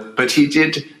 But he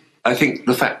did, I think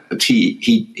the fact that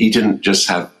he didn't just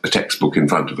have a textbook in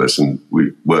front of us and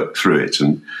we worked through it,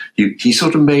 and he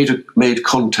sort of made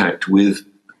contact with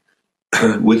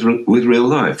real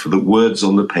life, for the words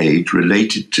on the page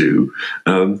related to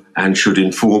and should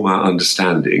inform our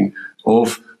understanding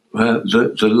of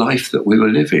the life that we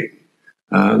were living.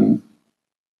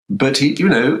 But he, you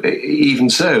know, even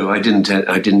so, I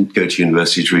didn't go to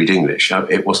university to read English.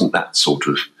 It wasn't that sort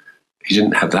of. He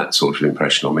didn't have that sort of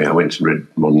impression on me. I went and read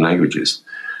modern languages.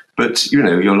 But you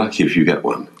know, you're lucky if you get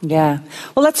one. Yeah.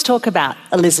 Well, let's talk about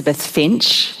Elizabeth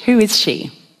Finch. Who is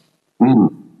she?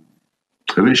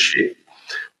 Who is she?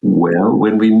 Well,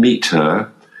 when we meet her,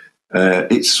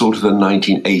 it's sort of the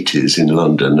 1980s in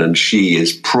London, and she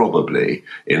is probably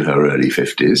in her early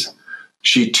 50s.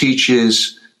 She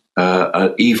teaches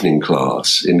an evening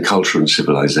class in culture and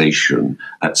civilization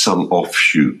at some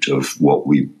offshoot of what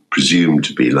we presume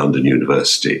to be London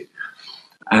University.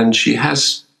 And she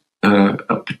has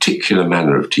a particular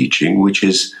manner of teaching, which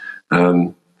is,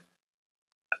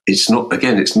 it's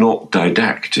not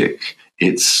didactic.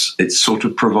 It's sort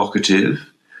of provocative.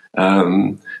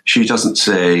 She doesn't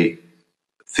say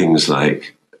things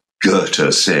like,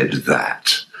 Goethe said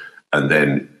that, and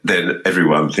then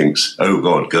everyone thinks, oh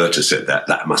God, Goethe said that,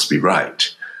 that must be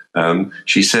right.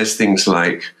 She says things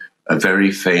like, a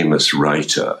very famous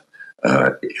writer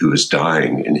who was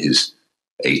dying in his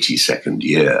 82nd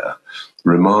year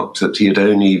remarked that he had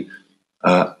only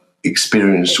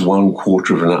experienced 1/4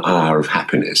 of an hour of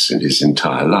happiness in his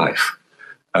entire life.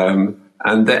 And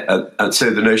so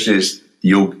the notion is,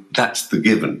 that's the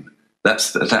given.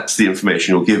 That's the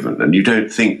information you're given, and you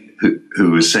don't think who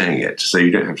was saying it. So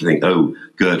you don't have to think, oh,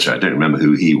 Goethe, I don't remember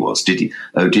who he was. Did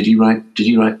he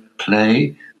write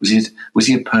play? Was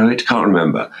he a poet? Can't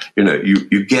remember. You know,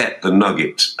 you get the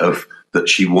nugget of that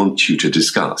she wants you to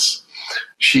discuss.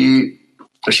 She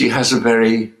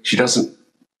doesn't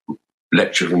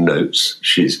lecture from notes.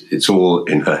 It's all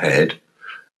in her head.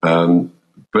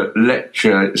 But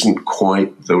lecture isn't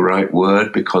quite the right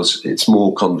word because it's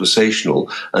more conversational,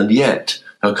 and yet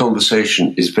her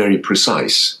conversation is very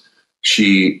precise.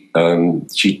 She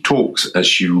talks as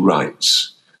she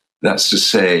writes. That's to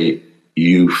say,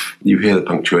 you hear the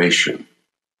punctuation,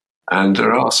 and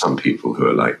there are some people who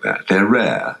are like that. They're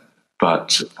rare,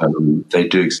 but they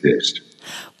do exist.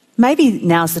 Maybe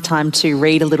now's the time to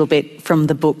read a little bit from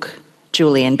the book,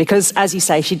 Julian, because as you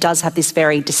say, she does have this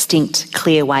very distinct,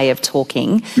 clear way of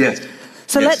talking. Yes.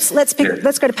 So yes. let's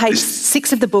go to page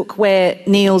 6 of the book, where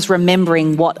Neil's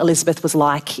remembering what Elizabeth was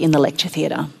like in the lecture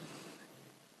theatre.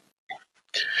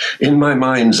 In my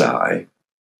mind's eye,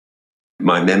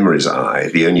 my memory's eye,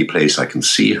 the only place I can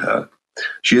see her,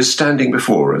 she is standing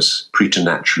before us,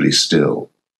 preternaturally still.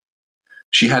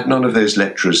 She had none of those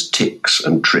lecturers' tics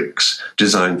and tricks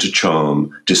designed to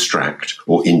charm, distract,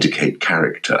 or indicate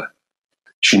character.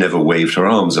 She never waved her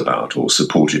arms about or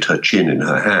supported her chin in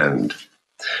her hand.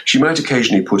 She might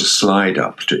occasionally put a slide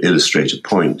up to illustrate a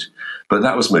point, but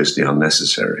that was mostly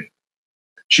unnecessary.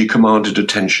 She commanded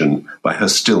attention by her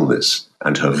stillness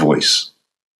and her voice.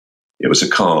 It was a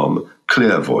calm,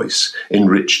 clear voice,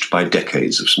 enriched by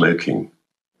decades of smoking.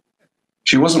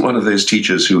 She wasn't one of those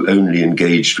teachers who only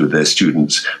engaged with their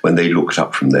students when they looked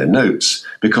up from their notes,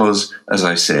 because, as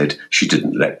I said, she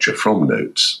didn't lecture from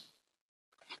notes.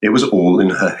 It was all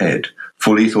in her head,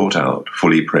 fully thought out,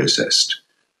 fully processed.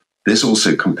 This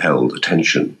also compelled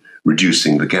attention,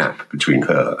 reducing the gap between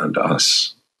her and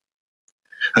us.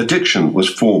 Her diction was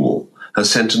formal, her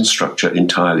sentence structure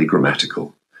entirely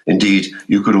grammatical. Indeed,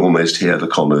 you could almost hear the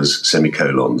commas,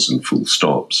 semicolons, and full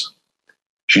stops.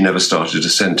 She never started a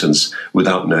sentence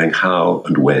without knowing how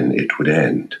and when it would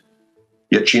end.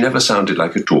 Yet she never sounded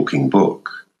like a talking book.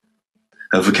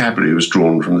 Her vocabulary was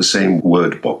drawn from the same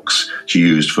word box she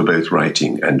used for both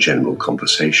writing and general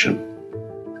conversation.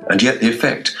 And yet the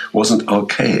effect wasn't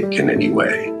archaic in any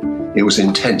way. It was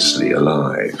intensely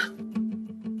alive.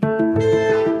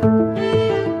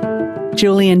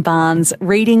 Julian Barnes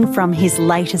reading from his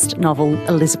latest novel,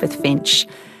 Elizabeth Finch.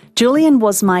 Julian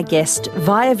was my guest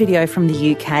via video from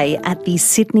the UK at the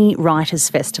Sydney Writers'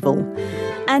 Festival.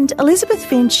 And Elizabeth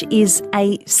Finch is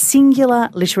a singular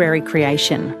literary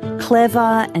creation,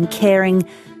 clever and caring,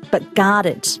 but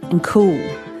guarded and cool.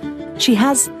 She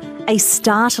has a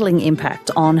startling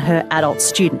impact on her adult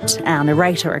student, our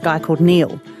narrator, a guy called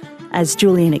Neil, as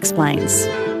Julian explains.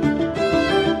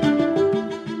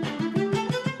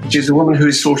 She's a woman who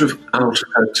is sort of out of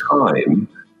her time,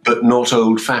 but not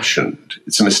old-fashioned.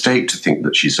 It's a mistake to think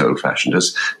that she's old-fashioned.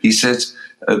 As he says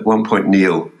at one point,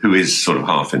 Neil, who is sort of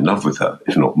half in love with her,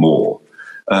 if not more,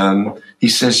 he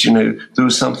says, there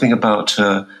was something about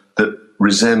her that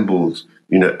resembled,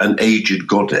 an aged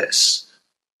goddess.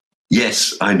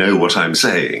 Yes, I know what I'm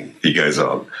saying, he goes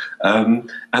on. And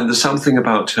there's something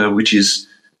about her which is,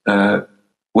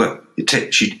 she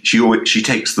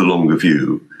takes the longer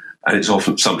view, and it's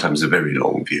sometimes a very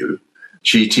long view.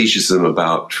 She teaches them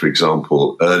about, for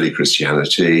example, early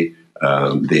Christianity,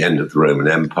 the end of the Roman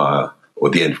Empire, or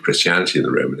the end of Christianity in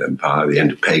the Roman Empire, the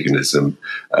end of paganism,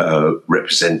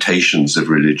 representations of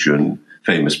religion,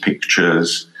 famous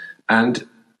pictures, and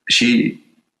she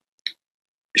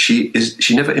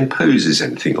never imposes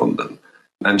anything on them.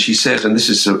 And she said, and this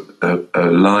is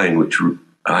a line which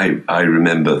I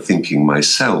remember thinking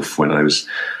myself when I was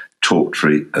taught for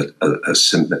a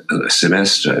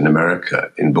semester in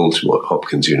America, in Baltimore at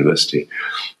Hopkins University.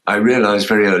 I realized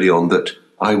very early on that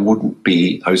I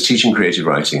was teaching creative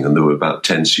writing and there were about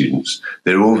 10 students.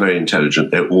 They're all very intelligent.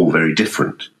 They're all very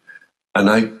different. And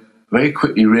I very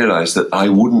quickly realized that I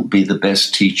wouldn't be the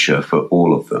best teacher for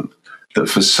all of them. That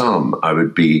for some, I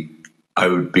would be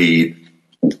a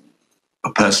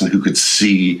person who could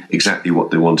see exactly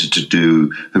what they wanted to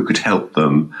do, who could help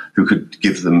them, who could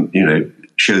give them,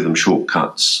 show them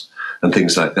shortcuts and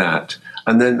things like that.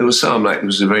 And then there was some, there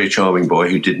was a very charming boy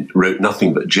who wrote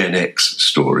nothing but Gen X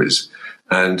stories.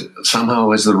 And somehow I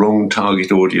was the wrong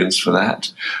target audience for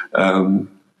that. And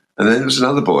then there was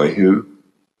another boy who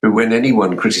when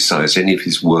anyone criticized any of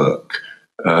his work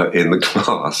in the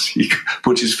class, he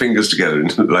put his fingers together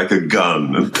like a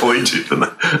gun and pointed them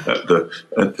at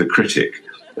the critic.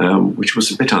 Which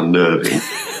was a bit unnerving,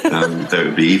 though it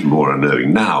would be even more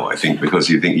unnerving now, I think, because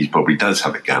you think he probably does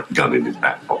have a gun in his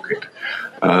back pocket.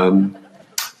 So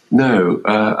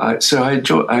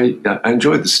I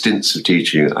enjoyed the stints of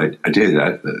teaching. I did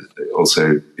that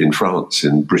also in France,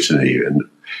 in Brittany, and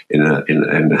in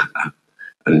an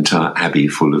entire abbey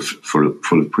full of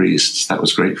priests. That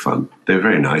was great fun. They were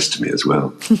very nice to me as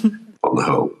well, on the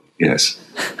whole. Yes,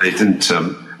 they didn't.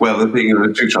 The thing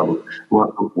was two trouble.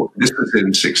 This was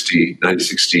in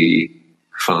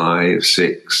 1965,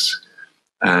 6,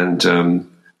 and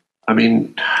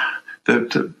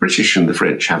the British and the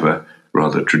French have a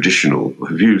rather traditional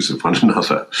views of one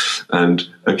another, and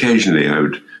occasionally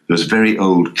there was a very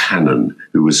old canon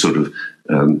who was sort of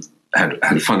had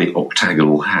a funny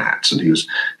octagonal hat, and he was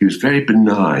very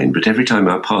benign. But every time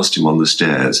I passed him on the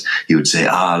stairs, he would say,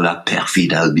 "Ah, la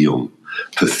perfide Albion."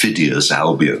 Perfidious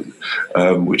Albion,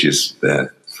 which is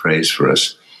their phrase for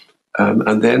us.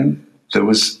 And then there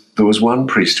was one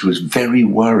priest who was very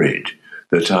worried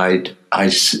that I'd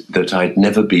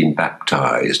never been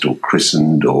baptized or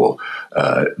christened or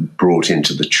brought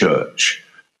into the church,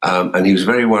 and he was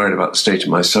very worried about the state of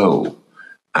my soul.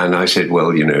 And I said,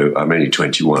 well, I'm only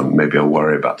 21, maybe I'll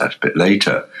worry about that a bit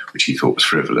later, which he thought was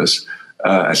frivolous,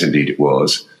 as indeed it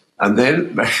was. And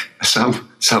then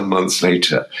some months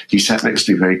later, he sat next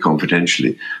to me very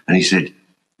confidentially, and he said,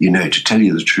 to tell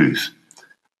you the truth,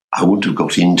 I wouldn't have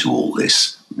got into all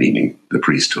this, meaning the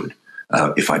priesthood,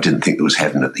 if I didn't think there was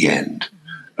heaven at the end.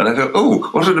 And I thought, oh,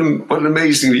 what an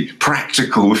amazingly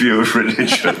practical view of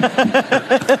religion.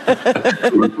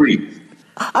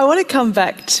 I want to come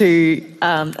back to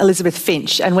Elizabeth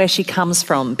Finch and where she comes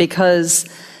from, because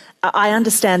I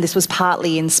understand this was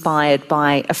partly inspired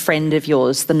by a friend of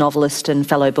yours, the novelist and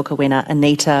fellow Booker winner,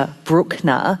 Anita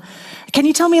Bruckner. Can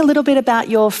you tell me a little bit about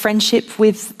your friendship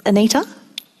with Anita?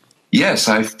 Yes,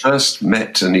 I first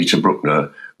met Anita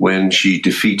Bruckner when she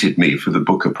defeated me for the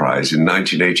Booker Prize in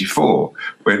 1984,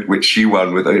 which she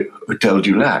won with Hotel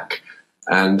du Lac.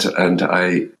 And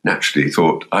I naturally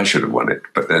thought I should have won it,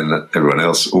 but then everyone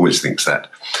else always thinks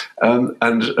that.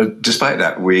 Despite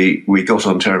that, we got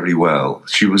on terribly well.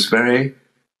 She was I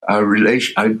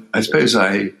suppose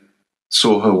I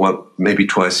saw her maybe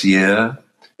twice a year,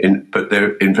 but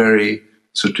they're in very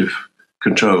sort of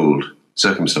controlled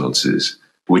circumstances,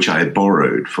 which I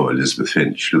borrowed for Elizabeth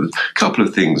Finch. There was a couple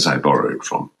of things I borrowed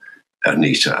from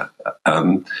Anita,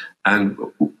 and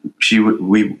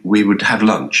we would have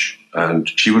lunch, and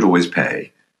she would always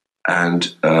pay,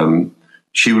 and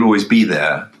she would always be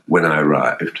there when I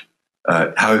arrived.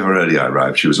 However early I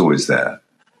arrived, she was always there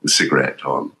with a cigarette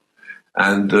on,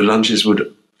 and the lunches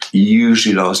would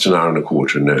usually last an hour and a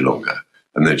quarter, no longer,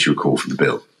 and then she would call for the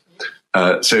bill.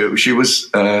 So she was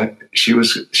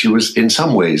in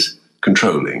some ways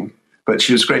controlling, but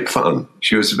she was great fun.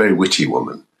 She was a very witty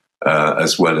woman,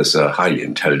 as well as a highly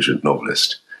intelligent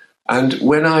novelist. And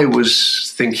when I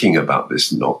was thinking about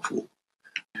this novel,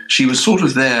 she was sort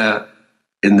of there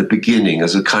in the beginning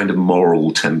as a kind of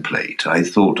moral template. I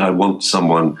thought, I want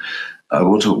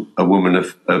a woman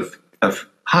of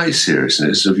high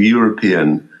seriousness, of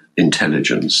European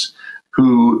intelligence,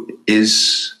 who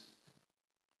is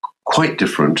quite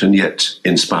different and yet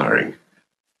inspiring.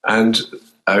 And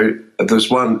there's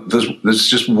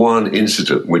just one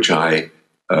incident which I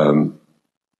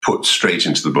put straight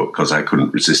into the book because I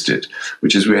couldn't resist it,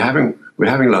 which is we're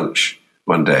having lunch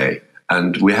one day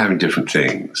and we're having different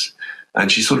things.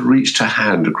 And she sort of reached her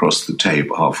hand across the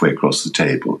table, halfway across the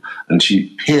table, and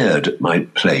she peered at my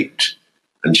plate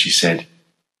and she said,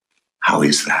 "How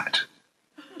is that?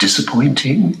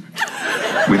 Disappointing?"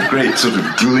 With great sort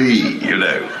of glee,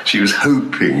 She was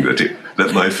hoping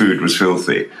that my food was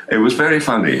filthy. It was very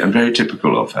funny and very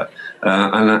typical of her.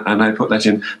 And I put that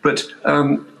in. But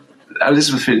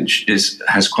Elizabeth Finch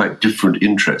has quite different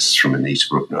interests from Anita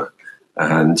Bruckner.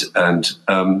 And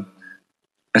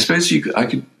I suppose I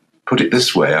could put it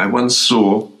this way. I once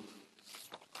saw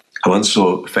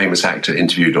a famous actor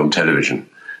interviewed on television,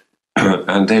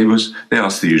 and they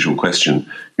asked the usual question,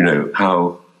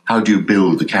 how do you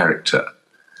build the character?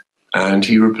 And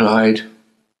he replied,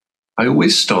 "I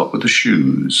always start with the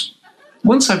shoes.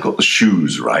 Once I've got the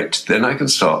shoes right, then I can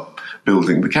start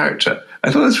building the character."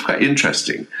 I thought that was quite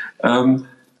interesting. And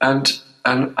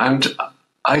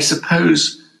I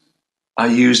suppose I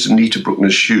used Anita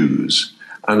Bruckner's shoes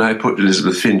and I put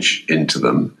Elizabeth Finch into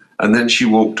them, and then she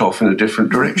walked off in a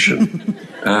different direction.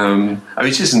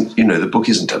 It isn't, the book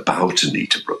isn't about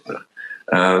Anita Bruckner,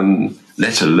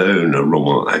 let alone a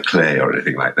roman à clé or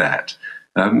anything like that.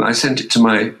 I sent it to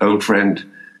my old friend,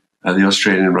 the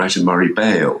Australian writer Murray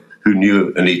Bale, who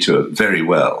knew Anita very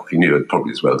well. He knew her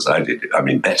probably as well as I did. I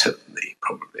mean, better than me,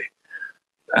 probably.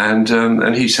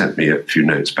 And he sent me a few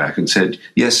notes back and said,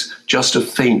 yes, just a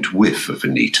faint whiff of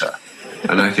Anita.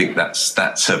 And I think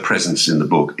that's her presence in the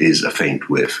book is a faint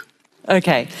whiff.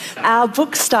 Okay. Our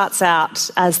book starts out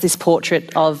as this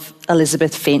portrait of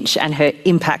Elizabeth Finch and her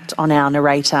impact on our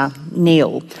narrator,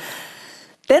 Neil.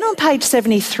 Then on page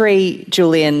 73,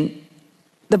 Julian,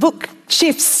 the book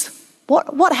shifts.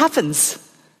 What happens?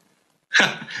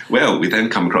 Well, we then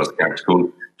come across a character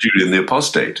called Julian the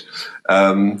Apostate,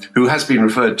 who has been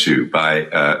referred to by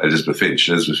Elizabeth Finch.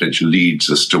 Elizabeth Finch leads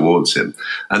us towards him.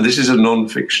 And this is a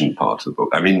non-fiction part of the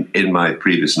book. I mean, in my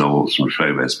previous novels from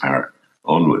Flaubert's Parrot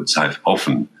onwards, I've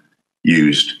often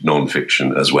used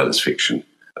non-fiction as well as fiction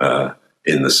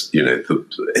in this,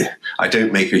 I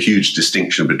don't make a huge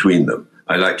distinction between them.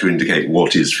 I like to indicate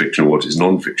what is fiction and what is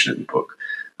non-fiction in the book.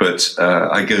 But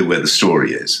I go where the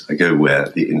story is. I go where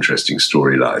the interesting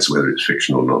story lies, whether it's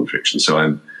fiction or non-fiction. So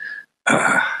I'm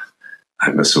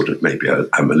a sort of,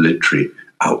 I'm a literary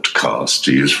outcast,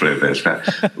 to use Flaubert's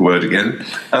word again,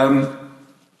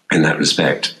 in that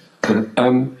respect.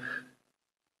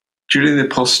 Julian the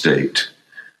Apostate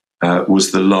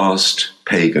was the last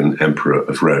pagan emperor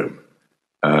of Rome.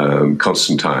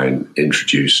 Constantine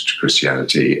introduced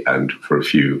Christianity, and for a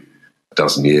few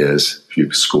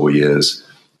score years,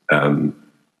 the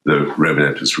Roman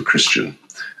emperors were Christian.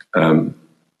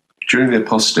 Julian the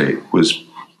Apostate was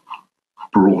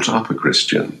brought up a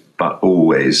Christian, but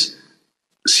always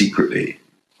secretly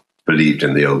believed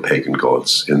in the old pagan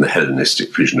gods, in the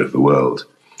Hellenistic vision of the world.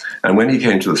 And when he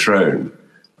came to the throne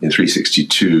in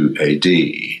 362 AD,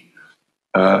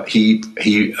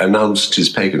 he announced his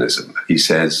paganism. He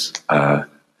says, I'm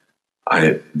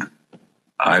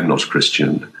not a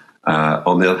Christian.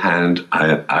 On the other hand,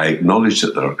 I acknowledge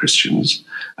that there are Christians,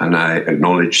 and I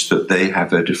acknowledge that they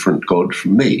have a different God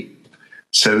from me.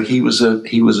 So he was a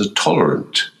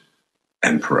tolerant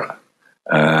emperor.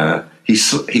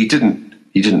 He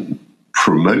didn't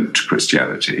promote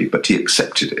Christianity, but he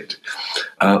accepted it.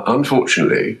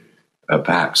 Unfortunately,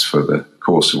 perhaps for the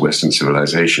course of Western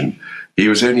civilization, he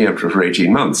was only emperor for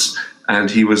 18 months, and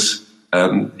he was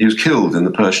killed in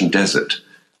the Persian desert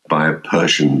by a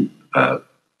Persian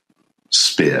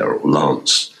spear or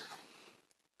lance.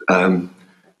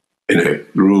 the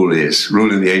rule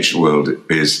in the ancient world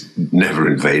is never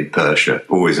invade Persia.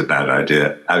 Always a bad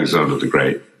idea. Alexander the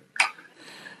Great,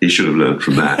 he should have learned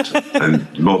from that.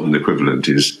 And modern equivalent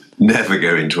is never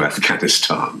go into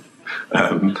Afghanistan.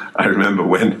 I remember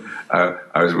when I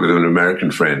was with an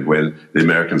American friend when the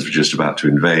Americans were just about to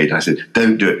invade. I said,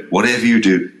 don't do it. Whatever you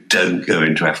do, don't go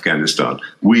into Afghanistan.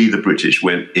 We, the British,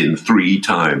 went in 3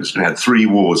 times. We had 3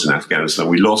 wars in Afghanistan.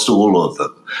 We lost all of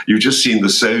them. You've just seen the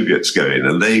Soviets go in,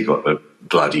 and they got a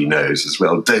bloody nose as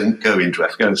well. Don't go into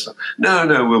Afghanistan.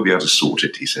 No, we'll be able to sort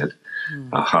it, he said.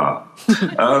 Aha.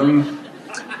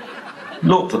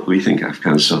 Not that we think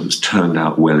Afghanistan has turned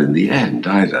out well in the end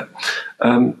either.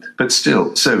 But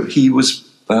still, so he was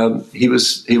done.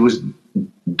 This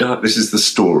is the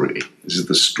story.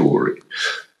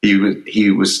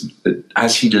 He was,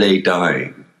 as he lay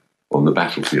dying on the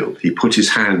battlefield, he put his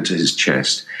hand to his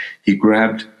chest, he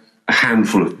grabbed a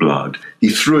handful of blood, he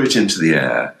threw it into the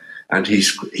air, and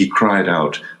he cried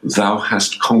out, "Thou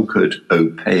hast conquered, O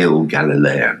pale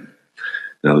Galilean."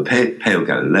 Now, the pale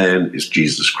Galilean is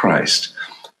Jesus Christ,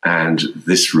 and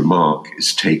this remark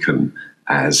is taken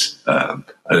as an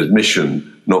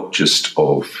admission not just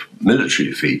of military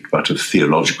defeat, but of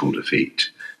theological defeat,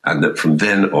 and that from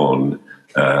then on,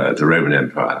 the Roman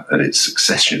Empire and its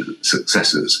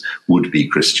successors would be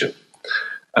Christian.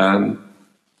 And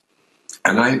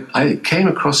I came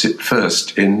across it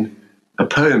first in a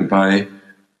poem by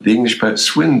the English poet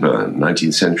Swinburne, late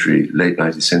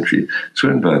 19th century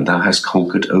Swinburne, "Thou hast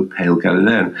conquered, O pale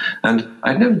Galilean." And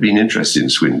I'd never been interested in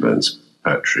Swinburne's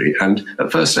poetry, and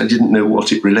at first I didn't know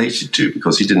what it related to,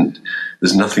 because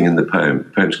there's nothing in the poem.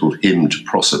 The poem's called Hymn to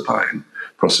Proserpine,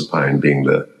 Proserpine being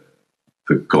the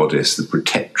goddess, the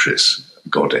protectress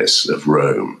goddess of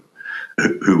Rome,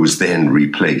 who was then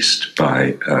replaced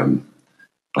by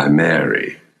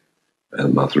Mary,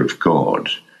 Mother of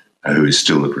God, who is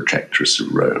still the protectress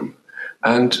of Rome.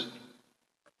 And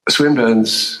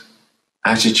Swinburne's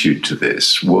attitude to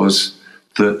this was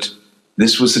that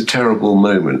this was a terrible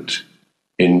moment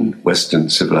in Western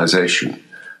civilization,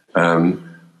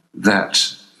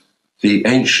 that the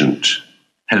ancient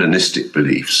Hellenistic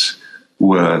beliefs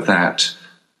were that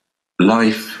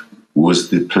life was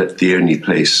the only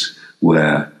place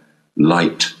where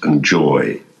light and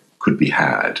joy could be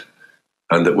had,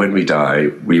 and that when we die,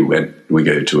 we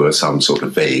go to some sort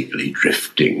of vaguely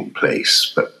drifting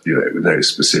place, but with no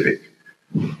specific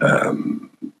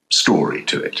story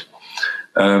to it.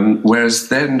 Whereas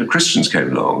then the Christians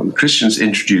came along, and the Christians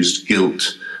introduced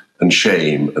guilt and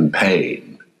shame and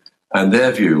pain, and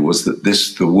their view was that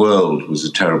the world was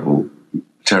a terribly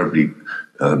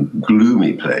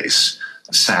gloomy place,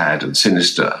 sad and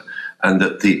sinister, and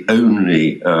that the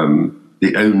only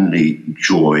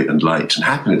joy and light and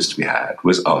happiness to be had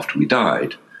was after we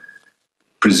died,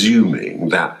 presuming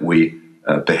that we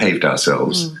behaved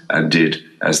ourselves and did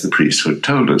as the priesthood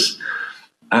told us.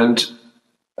 And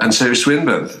so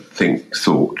Swinburne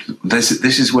thought this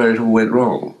is where it all went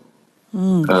wrong.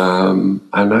 And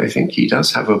I think he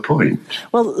does have a point.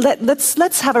 Well,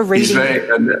 let's have a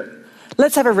reading.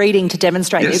 Let's have a reading to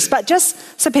demonstrate this. But just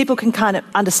so people can kind of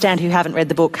understand who haven't read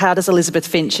the book, how does Elizabeth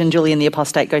Finch and Julian the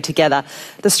Apostate go together?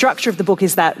 The structure of the book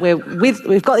is that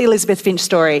we've got the Elizabeth Finch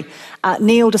story.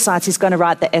 Neil decides he's going to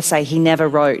write the essay he never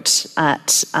wrote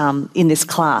in this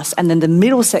class. And then the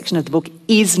middle section of the book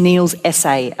is Neil's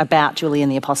essay about Julian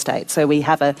the Apostate. So we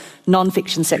have a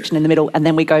non-fiction section in the middle, and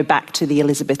then we go back to the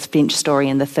Elizabeth Finch story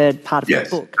in the third part of the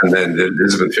book. And then the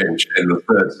Elizabeth Finch in the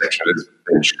third section, Elizabeth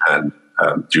Finch and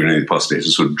Julian the Apostate are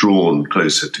sort of drawn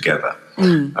closer together.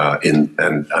 And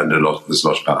there's a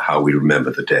lot about how we remember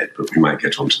the dead, but we might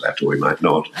get onto that or we might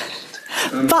not.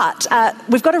 But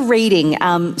we've got a reading.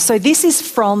 So this is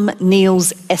from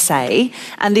Neil's essay,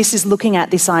 and this is looking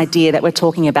at this idea that we're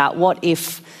talking about. What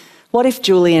if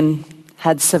Julian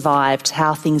had survived,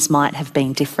 how things might have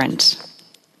been different?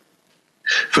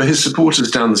 For his supporters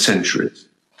down the centuries,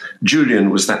 Julian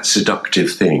was that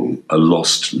seductive thing, a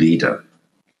lost leader.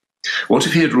 What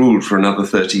if he had ruled for another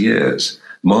 30 years,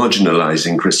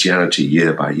 marginalising Christianity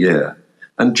year by year,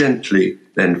 and gently,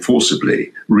 then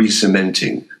forcibly,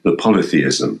 re-cementing the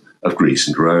polytheism of Greece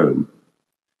and Rome?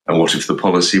 And what if the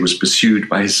policy was pursued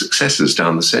by his successors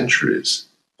down the centuries?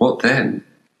 What then?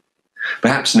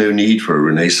 Perhaps no need for a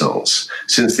renaissance,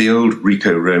 since the old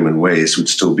Greco-Roman ways would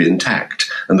still be intact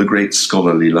and the great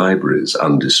scholarly libraries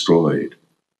undestroyed.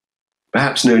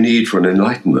 Perhaps no need for an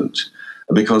enlightenment,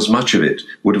 because much of it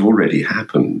would have already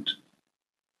happened.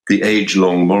 The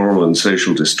age-long moral and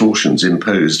social distortions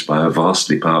imposed by a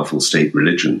vastly powerful state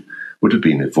religion would have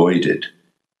been avoided.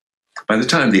 By the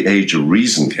time the age of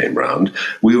reason came round,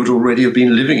 we would already have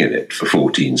been living in it for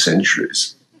 14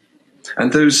 centuries.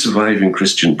 And those surviving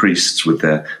Christian priests with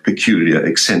their peculiar,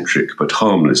 eccentric but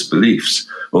harmless beliefs,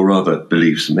 or rather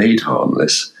beliefs made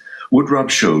harmless, would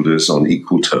rub shoulders on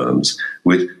equal terms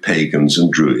with pagans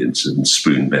and druids and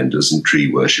spoonbenders and tree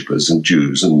worshippers and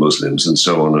Jews and Muslims and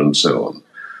so on,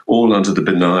 all under the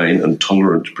benign and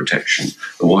tolerant protection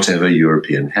of whatever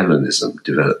European Hellenism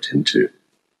developed into.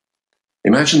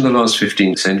 Imagine the last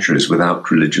 15 centuries without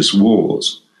religious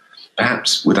wars,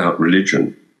 perhaps without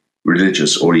religion,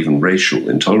 religious or even racial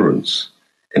intolerance.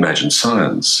 Imagine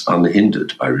science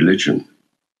unhindered by religion.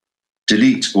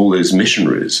 Delete all those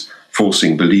missionaries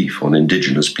forcing belief on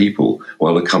indigenous people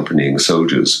while accompanying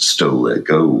soldiers stole their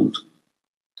gold.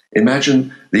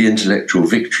 Imagine the intellectual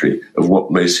victory of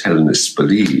what most Hellenists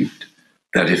believed,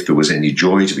 that if there was any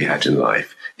joy to be had in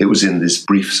life, it was in this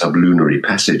brief sublunary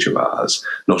passage of ours,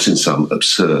 not in some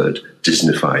absurd,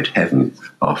 Disneyfied heaven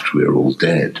after we're all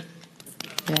dead.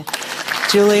 Yeah.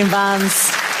 Julian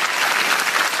Barnes.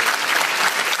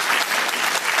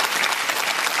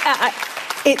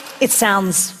 It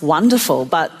sounds wonderful,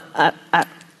 but I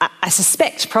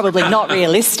suspect probably not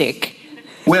realistic.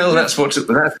 Well, that's what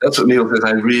Neil says.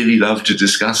 I really love to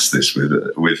discuss this with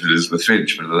Elizabeth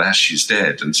Finch, but alas, she's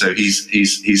dead, and so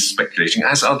he's speculating,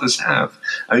 as others have.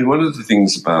 I mean, one of the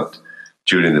things about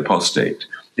Julian the Apostate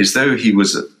is, though he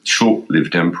was a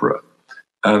short-lived emperor,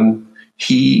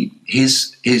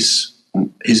 his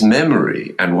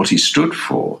memory and what he stood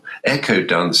for echoed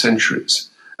down the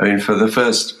centuries. I mean, for the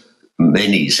first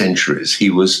many centuries, he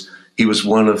was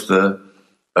one of the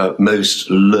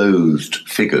most loathed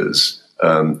figures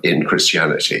in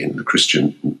Christianity, in the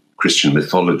Christian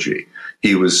mythology.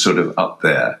 He was sort of up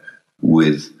there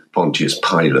with Pontius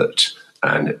Pilate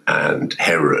and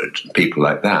Herod, people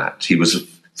like that. He was a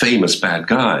famous bad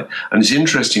guy. And it's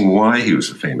interesting why he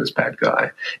was a famous bad guy.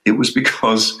 It was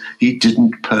because he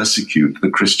didn't persecute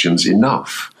the Christians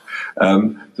enough.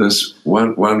 There's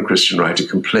one Christian writer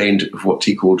complained of what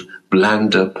he called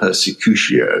blanda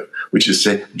persecutio, which is,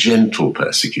 say, gentle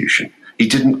persecution. He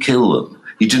didn't kill them.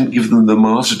 He didn't give them the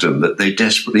martyrdom that they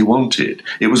desperately wanted.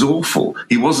 It was awful.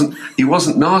 He wasn't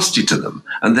nasty to them,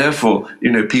 and therefore,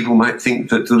 people might think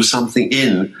that there was something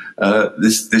in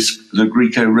the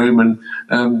Greco-Roman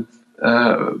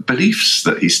beliefs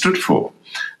that he stood for,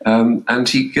 and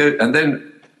then.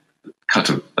 Cut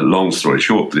a long story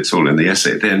short, but it's all in the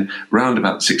essay. Then, round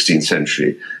about the 16th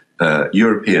century,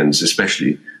 Europeans,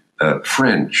 especially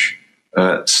French,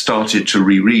 started to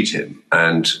reread him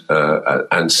and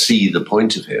see the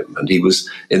point of him. And he was,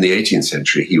 in the 18th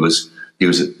century, he was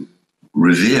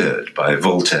revered by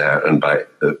Voltaire and by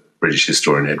the British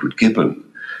historian Edward Gibbon.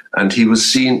 And he was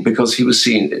seen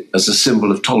as a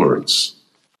symbol of tolerance.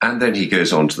 And then he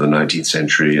goes on to the 19th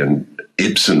century, and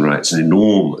Ibsen writes an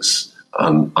enormous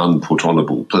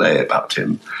unput-onable play about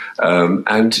him.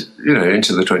 And,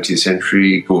 into the 20th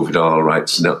century, Gore Vidal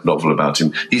writes a novel about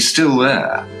him. He's still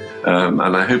there, and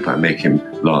I hope I make him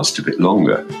last a bit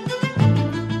longer.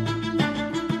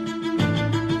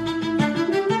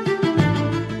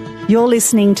 You're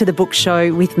listening to The Book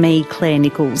Show with me, Claire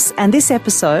Nichols, and this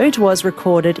episode was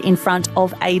recorded in front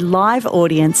of a live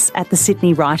audience at the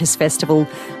Sydney Writers' Festival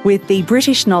with the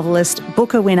British novelist,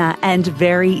 Booker winner and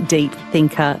very deep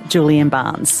thinker, Julian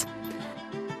Barnes.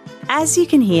 As you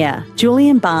can hear,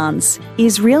 Julian Barnes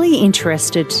is really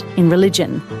interested in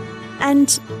religion,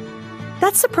 and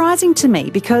that's surprising to me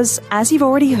because, as you've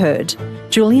already heard,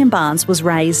 Julian Barnes was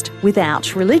raised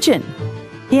without religion.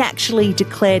 He actually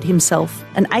declared himself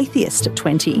an atheist at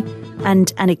 20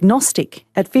 and an agnostic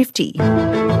at 50.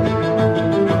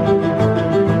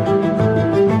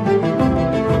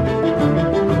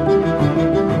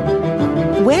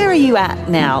 Where are you at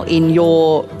now in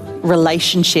your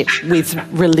relationship with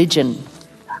religion?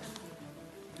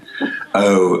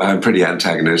 Oh, I'm pretty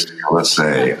antagonistic, I must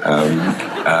say.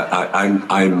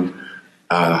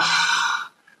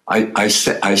 I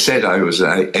said I was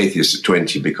an atheist at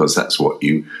 20 because that's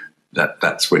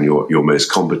when you're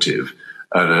most combative,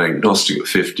 and an agnostic at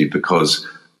 50 because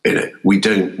we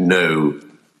don't know.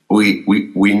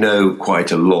 We know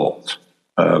quite a lot,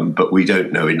 but we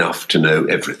don't know enough to know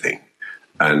everything.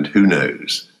 And who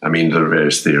knows? I mean, there are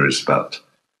various theories about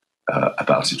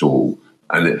it all.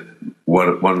 And one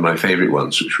of my favourite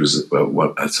ones, which was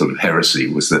a sort of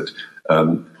heresy, was that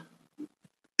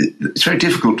it's very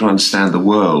difficult to understand the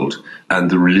world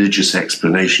and the religious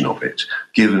explanation of it,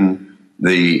 given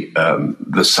the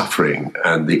suffering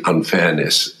and the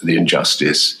unfairness, the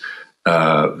injustice,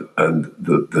 and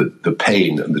the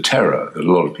pain and the terror that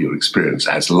a lot of people experience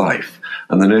as life,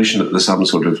 and the notion that there's some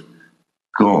sort of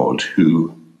God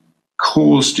who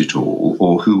caused it all,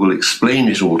 or who will explain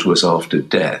it all to us after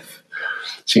death,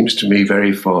 seems to me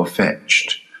very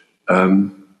far-fetched.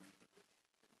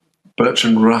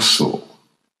 Bertrand Russell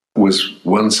was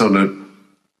once on a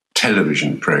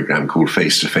television program called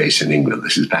Face to Face in England.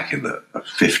 This is back in the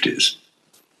 50s.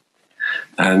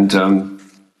 And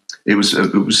it was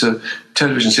a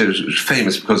television series that was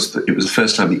famous because it was the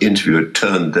first time the interviewer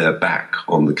turned their back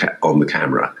on the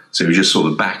camera. So you just saw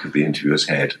the back of the interviewer's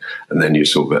head, and then you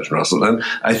saw Bertrand Russell. And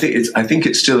I think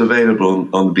it's still available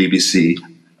on the BBC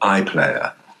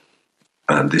iPlayer,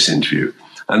 this interview.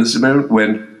 And there's a moment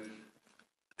when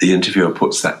the interviewer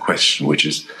puts that question, which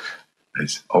is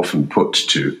often put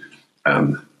to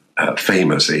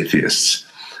famous atheists.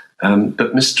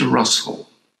 But Mr. Russell,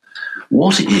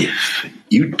 what if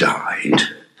you died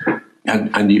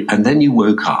and then you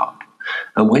woke up,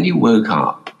 and when you woke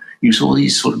up, you saw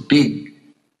these sort of big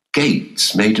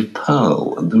gates made of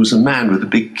pearl, and there was a man with a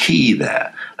big key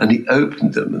there, and he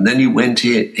opened them, and then you went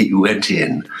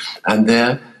in, and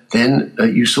then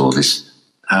you saw this,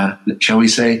 shall we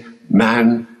say,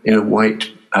 man in a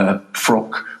white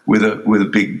frock with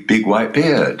a big white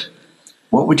beard.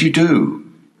 What would you do?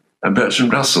 And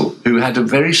Bertrand Russell, who had he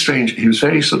was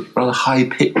very sort of rather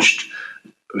high-pitched,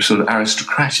 sort of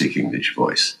aristocratic English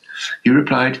voice, he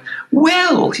replied,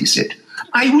 "Well," he said,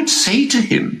 "I would say to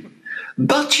him,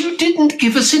 but you didn't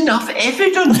give us enough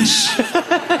evidence."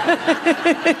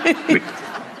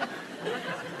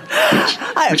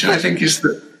 which I think is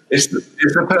the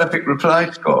perfect reply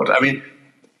to God. I mean,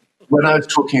 when I was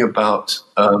talking about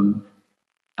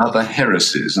other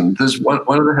heresies, and there's one of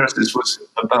the heresies was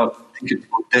about, I think it's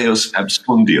called Deus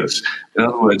abscondius. In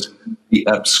other words, the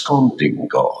absconding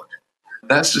God.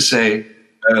 That's to say,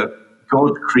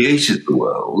 God created the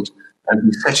world and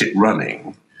he set it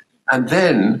running, and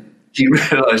then he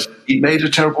realized he made a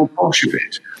terrible bosh of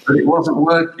it, but it wasn't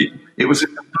working. It was a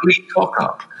complete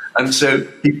cock-up. And so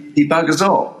he buggers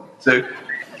off. So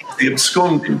the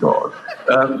absconding God.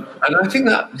 And I think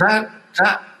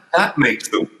that makes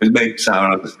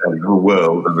our understanding of the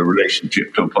world and the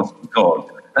relationship to a possible God,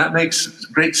 that makes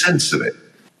great sense of it.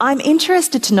 I'm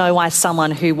interested to know why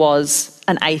someone who was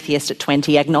an atheist at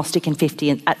 20, agnostic at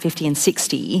 50 and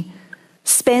 60,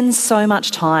 spends so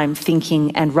much time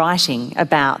thinking and writing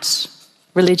about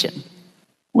religion.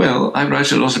 Well, I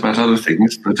write a lot about other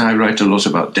things, but I write a lot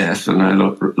about death and a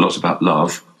lot about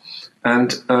love.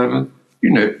 And,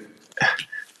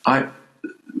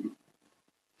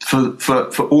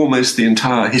 for almost the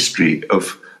entire history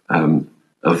of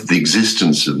the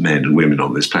existence of men and women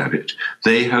on this planet,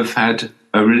 they have had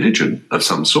a religion of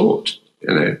some sort,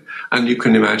 And you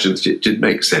can imagine that it did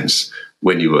make sense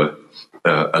when you were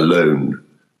alone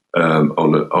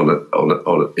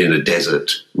in a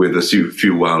desert with a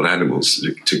few wild animals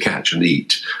to catch and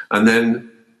eat, and then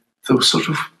the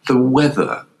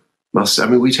weather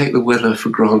we take the weather for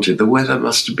granted. The weather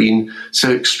must have been so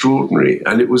extraordinary,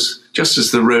 and it was just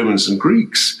as the Romans and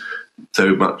Greeks,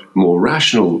 though much more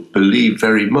rational, believed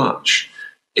very much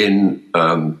in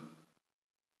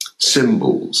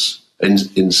symbols,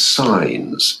 in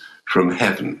signs from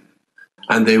heaven,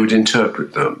 and they would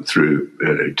interpret them through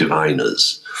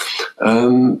diviners.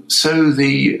 So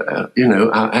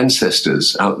our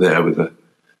ancestors out there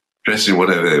dressed in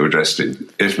whatever they were dressed in,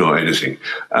 if not anything,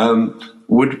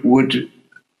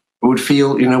 would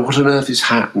feel, what on earth is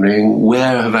happening?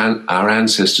 Where have our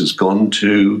ancestors gone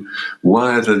to?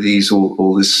 Why are there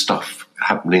all this stuff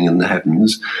happening in the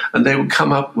heavens? And they would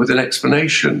come up with an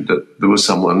explanation that there was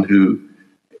someone who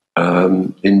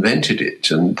invented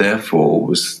it and therefore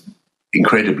was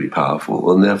incredibly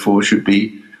powerful and therefore should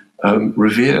be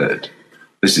revered.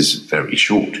 This is a very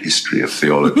short history of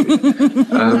theology.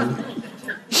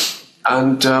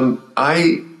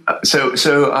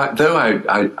 Though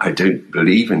I don't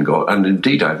believe in God, and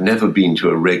indeed I've never been to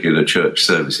a regular church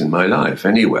service in my life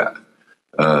anywhere.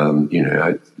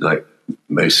 Like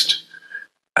most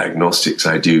agnostics,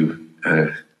 I do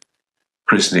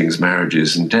christenings,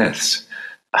 marriages, and deaths.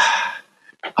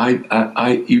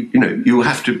 You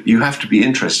have to be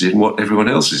interested in what everyone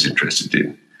else is interested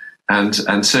in,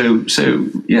 and so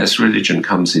yes, religion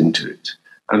comes into it,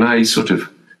 and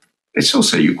it's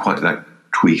also you quite like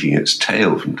tweaking its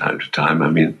tail from time to time. I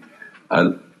mean,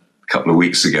 a couple of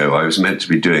weeks ago, I was meant to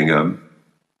be doing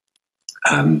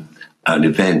an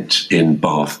event in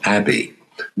Bath Abbey,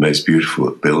 most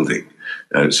beautiful building.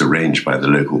 It's arranged by the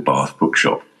local Bath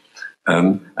bookshop.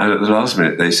 And at the last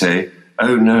minute, they say,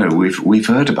 "Oh no, we've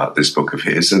heard about this book of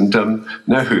his, and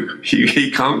no, he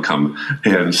can't come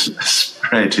here and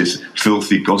spread his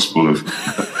filthy gospel of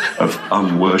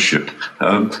unworship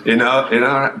in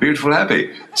our beautiful abbey."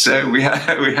 So we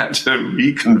had to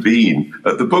reconvene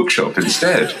at the bookshop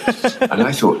instead. And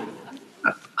I thought,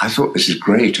 I thought, this is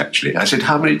great, actually. I said,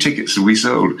 how many tickets have we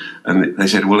sold? And they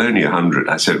said, well, only 100.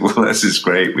 I said, well, this is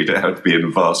great. We don't have to be in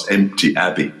a vast, empty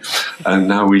abbey. And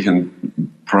now we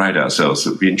can pride ourselves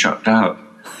at being chucked out.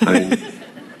 I mean,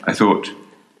 I thought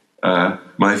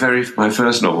my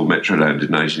first novel, Metroland,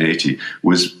 in 1980,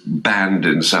 was banned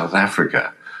in South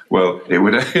Africa. Well, it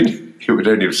would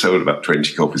only have sold about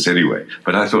 20 copies anyway.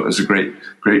 But I thought it was a great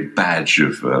badge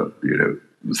of,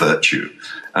 virtue.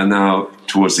 And now,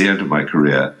 towards the end of my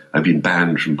career, I've been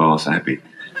banned from Bath Abbey.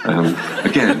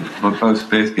 Again, on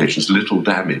both occasions, little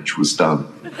damage was done.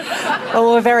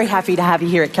 Well, we're very happy to have you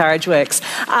here at Carriage Works.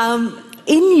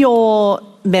 In your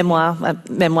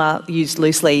memoir used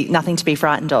loosely, Nothing to be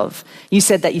Frightened of, you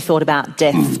said that you thought about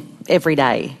death every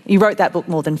day. You wrote that book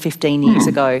more than 15 years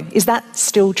ago. Is that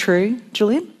still true,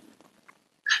 Julian?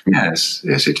 Yes,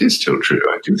 it is still true.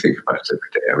 I do think about it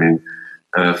every day. I mean,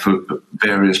 for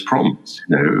various prompts.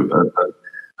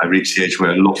 I reached the age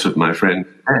where a lot of my friends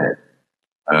are dead.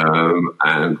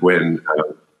 And when,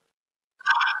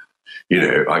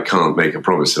 I can't make a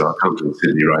promise that I'll come to the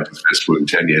Sydney Writers' Festival in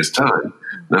 10 years' time,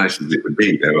 nice as it would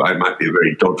be, though I might be a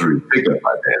very doddery figure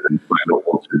by then and might not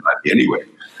want to like me anyway.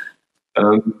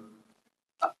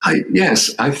 I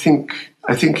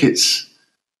think it's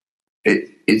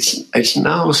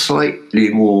now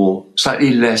slightly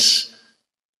less.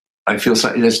 I feel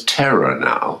slightly less terror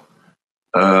now,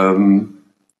 and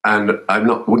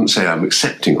wouldn't say I'm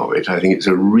accepting of it. I think it's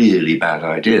a really bad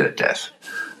idea, death,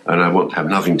 and I want to have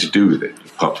nothing to do with it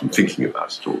apart from thinking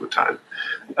about it all the time.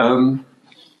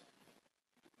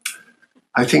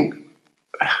 I think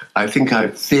I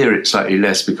fear it slightly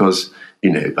less because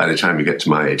by the time you get to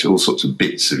my age, all sorts of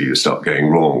bits of you start going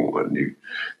wrong when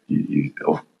you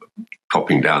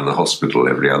popping down the hospital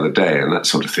every other day and that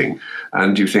sort of thing,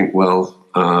 and you think, well.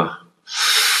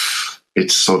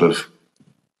 It's sort of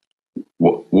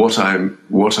what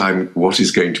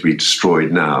is going to be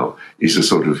destroyed now is a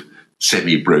sort of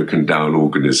semi-broken down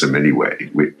organism anyway,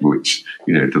 which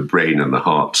the brain and the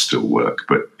heart still work,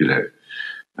 but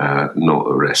not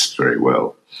the rest very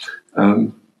well.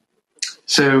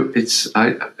 So it's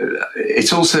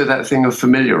also that thing of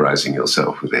familiarizing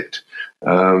yourself with it.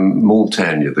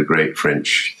 Montaigne, the great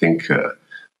French thinker,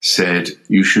 said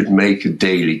you should make a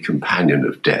daily companion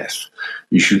of death.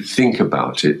 You should think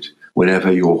about it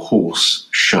whenever your horse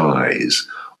shies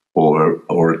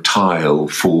or a tile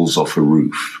falls off a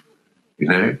roof.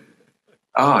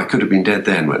 I could have been dead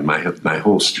then when my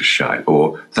horse just shied,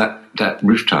 or that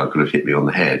roof tile could have hit me on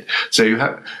the head. So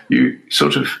you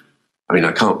sort of, I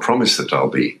can't promise that I'll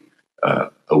be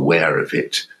aware of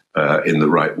it in the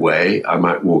right way. I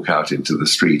might walk out into the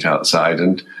street outside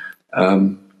and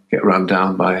get run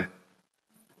down by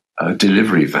a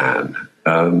delivery van.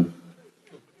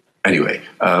 Anyway,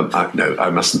 I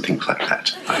mustn't think like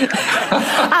that.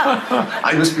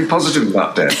 I must be positive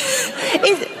about death.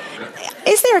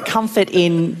 Is there a comfort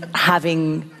in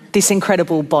having this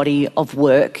incredible body of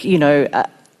work,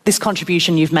 this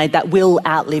contribution you've made that will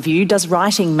outlive you? Does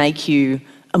writing make you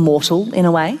immortal in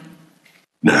a way?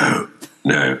 No.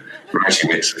 Writing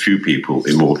makes a few people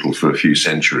immortal for a few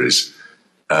centuries.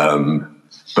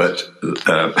 But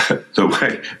the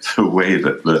way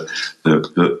that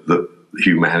the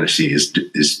humanity is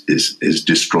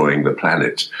destroying the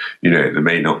planet, there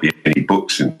may not be any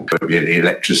books and there won't be any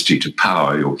electricity to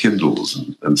power your Kindles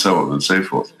and so on and so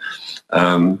forth.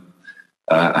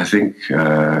 I think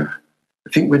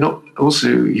we're not.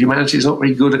 Also, humanity is not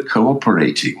very good at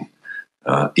cooperating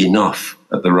enough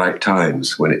at the right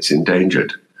times when it's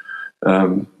endangered.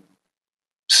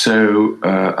 So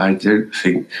I don't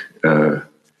think.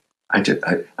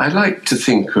 I like to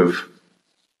think of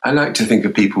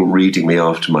people reading me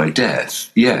after my death,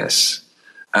 yes,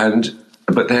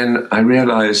 but then I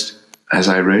realised, as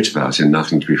I wrote about in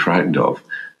Nothing to be Frightened of,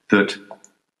 that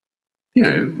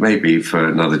maybe for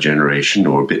another generation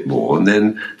or a bit more, and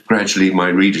then gradually my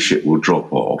readership will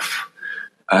drop off,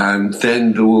 and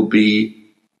then there will be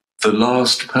the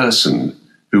last person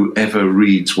who ever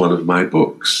reads one of my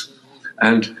books,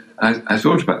 and I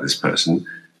thought about this person.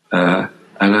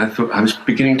 And I thought I was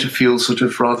beginning to feel sort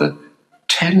of rather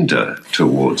tender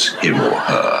towards him or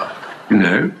her.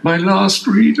 My last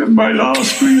reader. And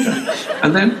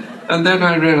then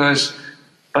I realised,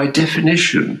 by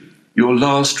definition, your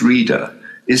last reader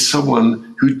is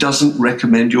someone who doesn't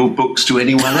recommend your books to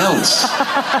anyone else.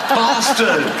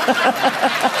 Bastard!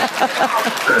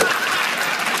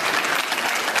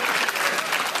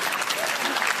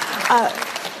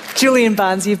 Julian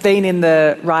Barnes, you've been in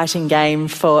the writing game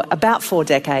for about 4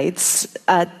 decades.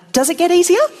 Does it get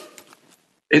easier?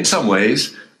 In some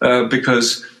ways,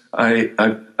 because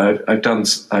I've done,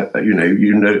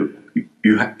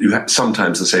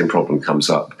 sometimes the same problem comes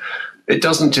up. It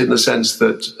doesn't in the sense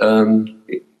that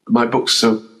my books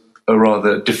are a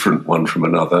rather different one from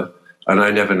another, and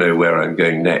I never know where I'm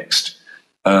going next.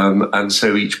 And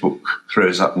so each book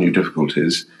throws up new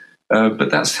difficulties, but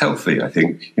that's healthy, I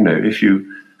think. You know, if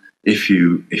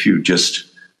you just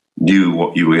knew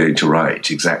what you were going to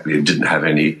write exactly and didn't have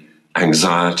any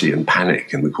anxiety and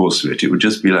panic in the course of it, it would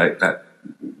just be like that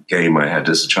game I had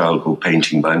as a child called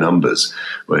Painting by Numbers,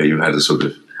 where you had a sort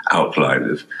of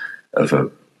outline of a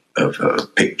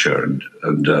picture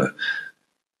and a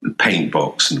paint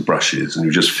box and brushes, and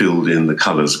you just filled in the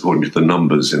colours according to the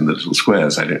numbers in the little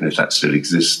squares. I don't know if that still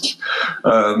exists.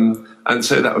 And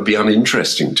so that would be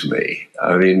uninteresting to me.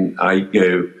 I mean,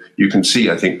 you can see,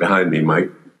 I think, behind me,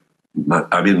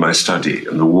 I'm in my study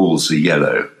and the walls are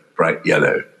yellow, bright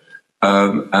yellow.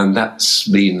 And that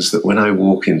means that when I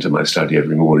walk into my study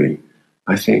every morning,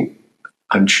 I think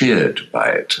I'm cheered by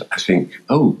it. I think,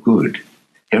 oh, good,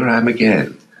 here I am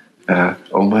again,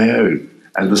 on my own.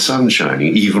 And the sun's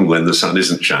shining, even when the sun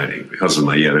isn't shining because of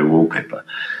my yellow wallpaper.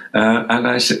 And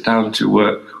I sit down to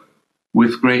work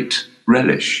with great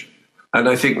relish. And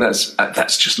I think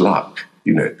that's just luck.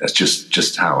 You know, that's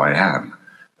just how I am.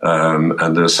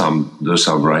 And there are some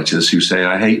writers who say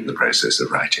I hate the process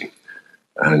of writing.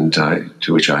 And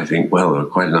to which I think, well, there are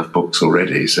quite enough books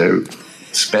already, so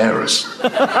spare us.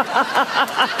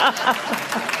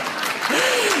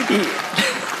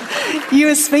 You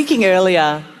were speaking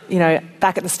earlier, you know,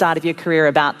 back at the start of your career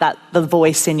about the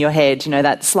voice in your head, you know,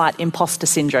 that slight imposter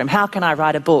syndrome. How can I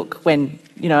write a book when,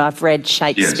 you know, I've read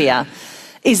Shakespeare? Yes.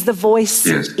 Is the voice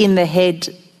in the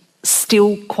head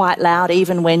still quite loud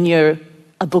even when you're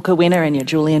a Booker winner and you're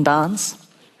Julian Barnes?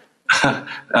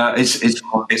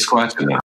 It's quite enough.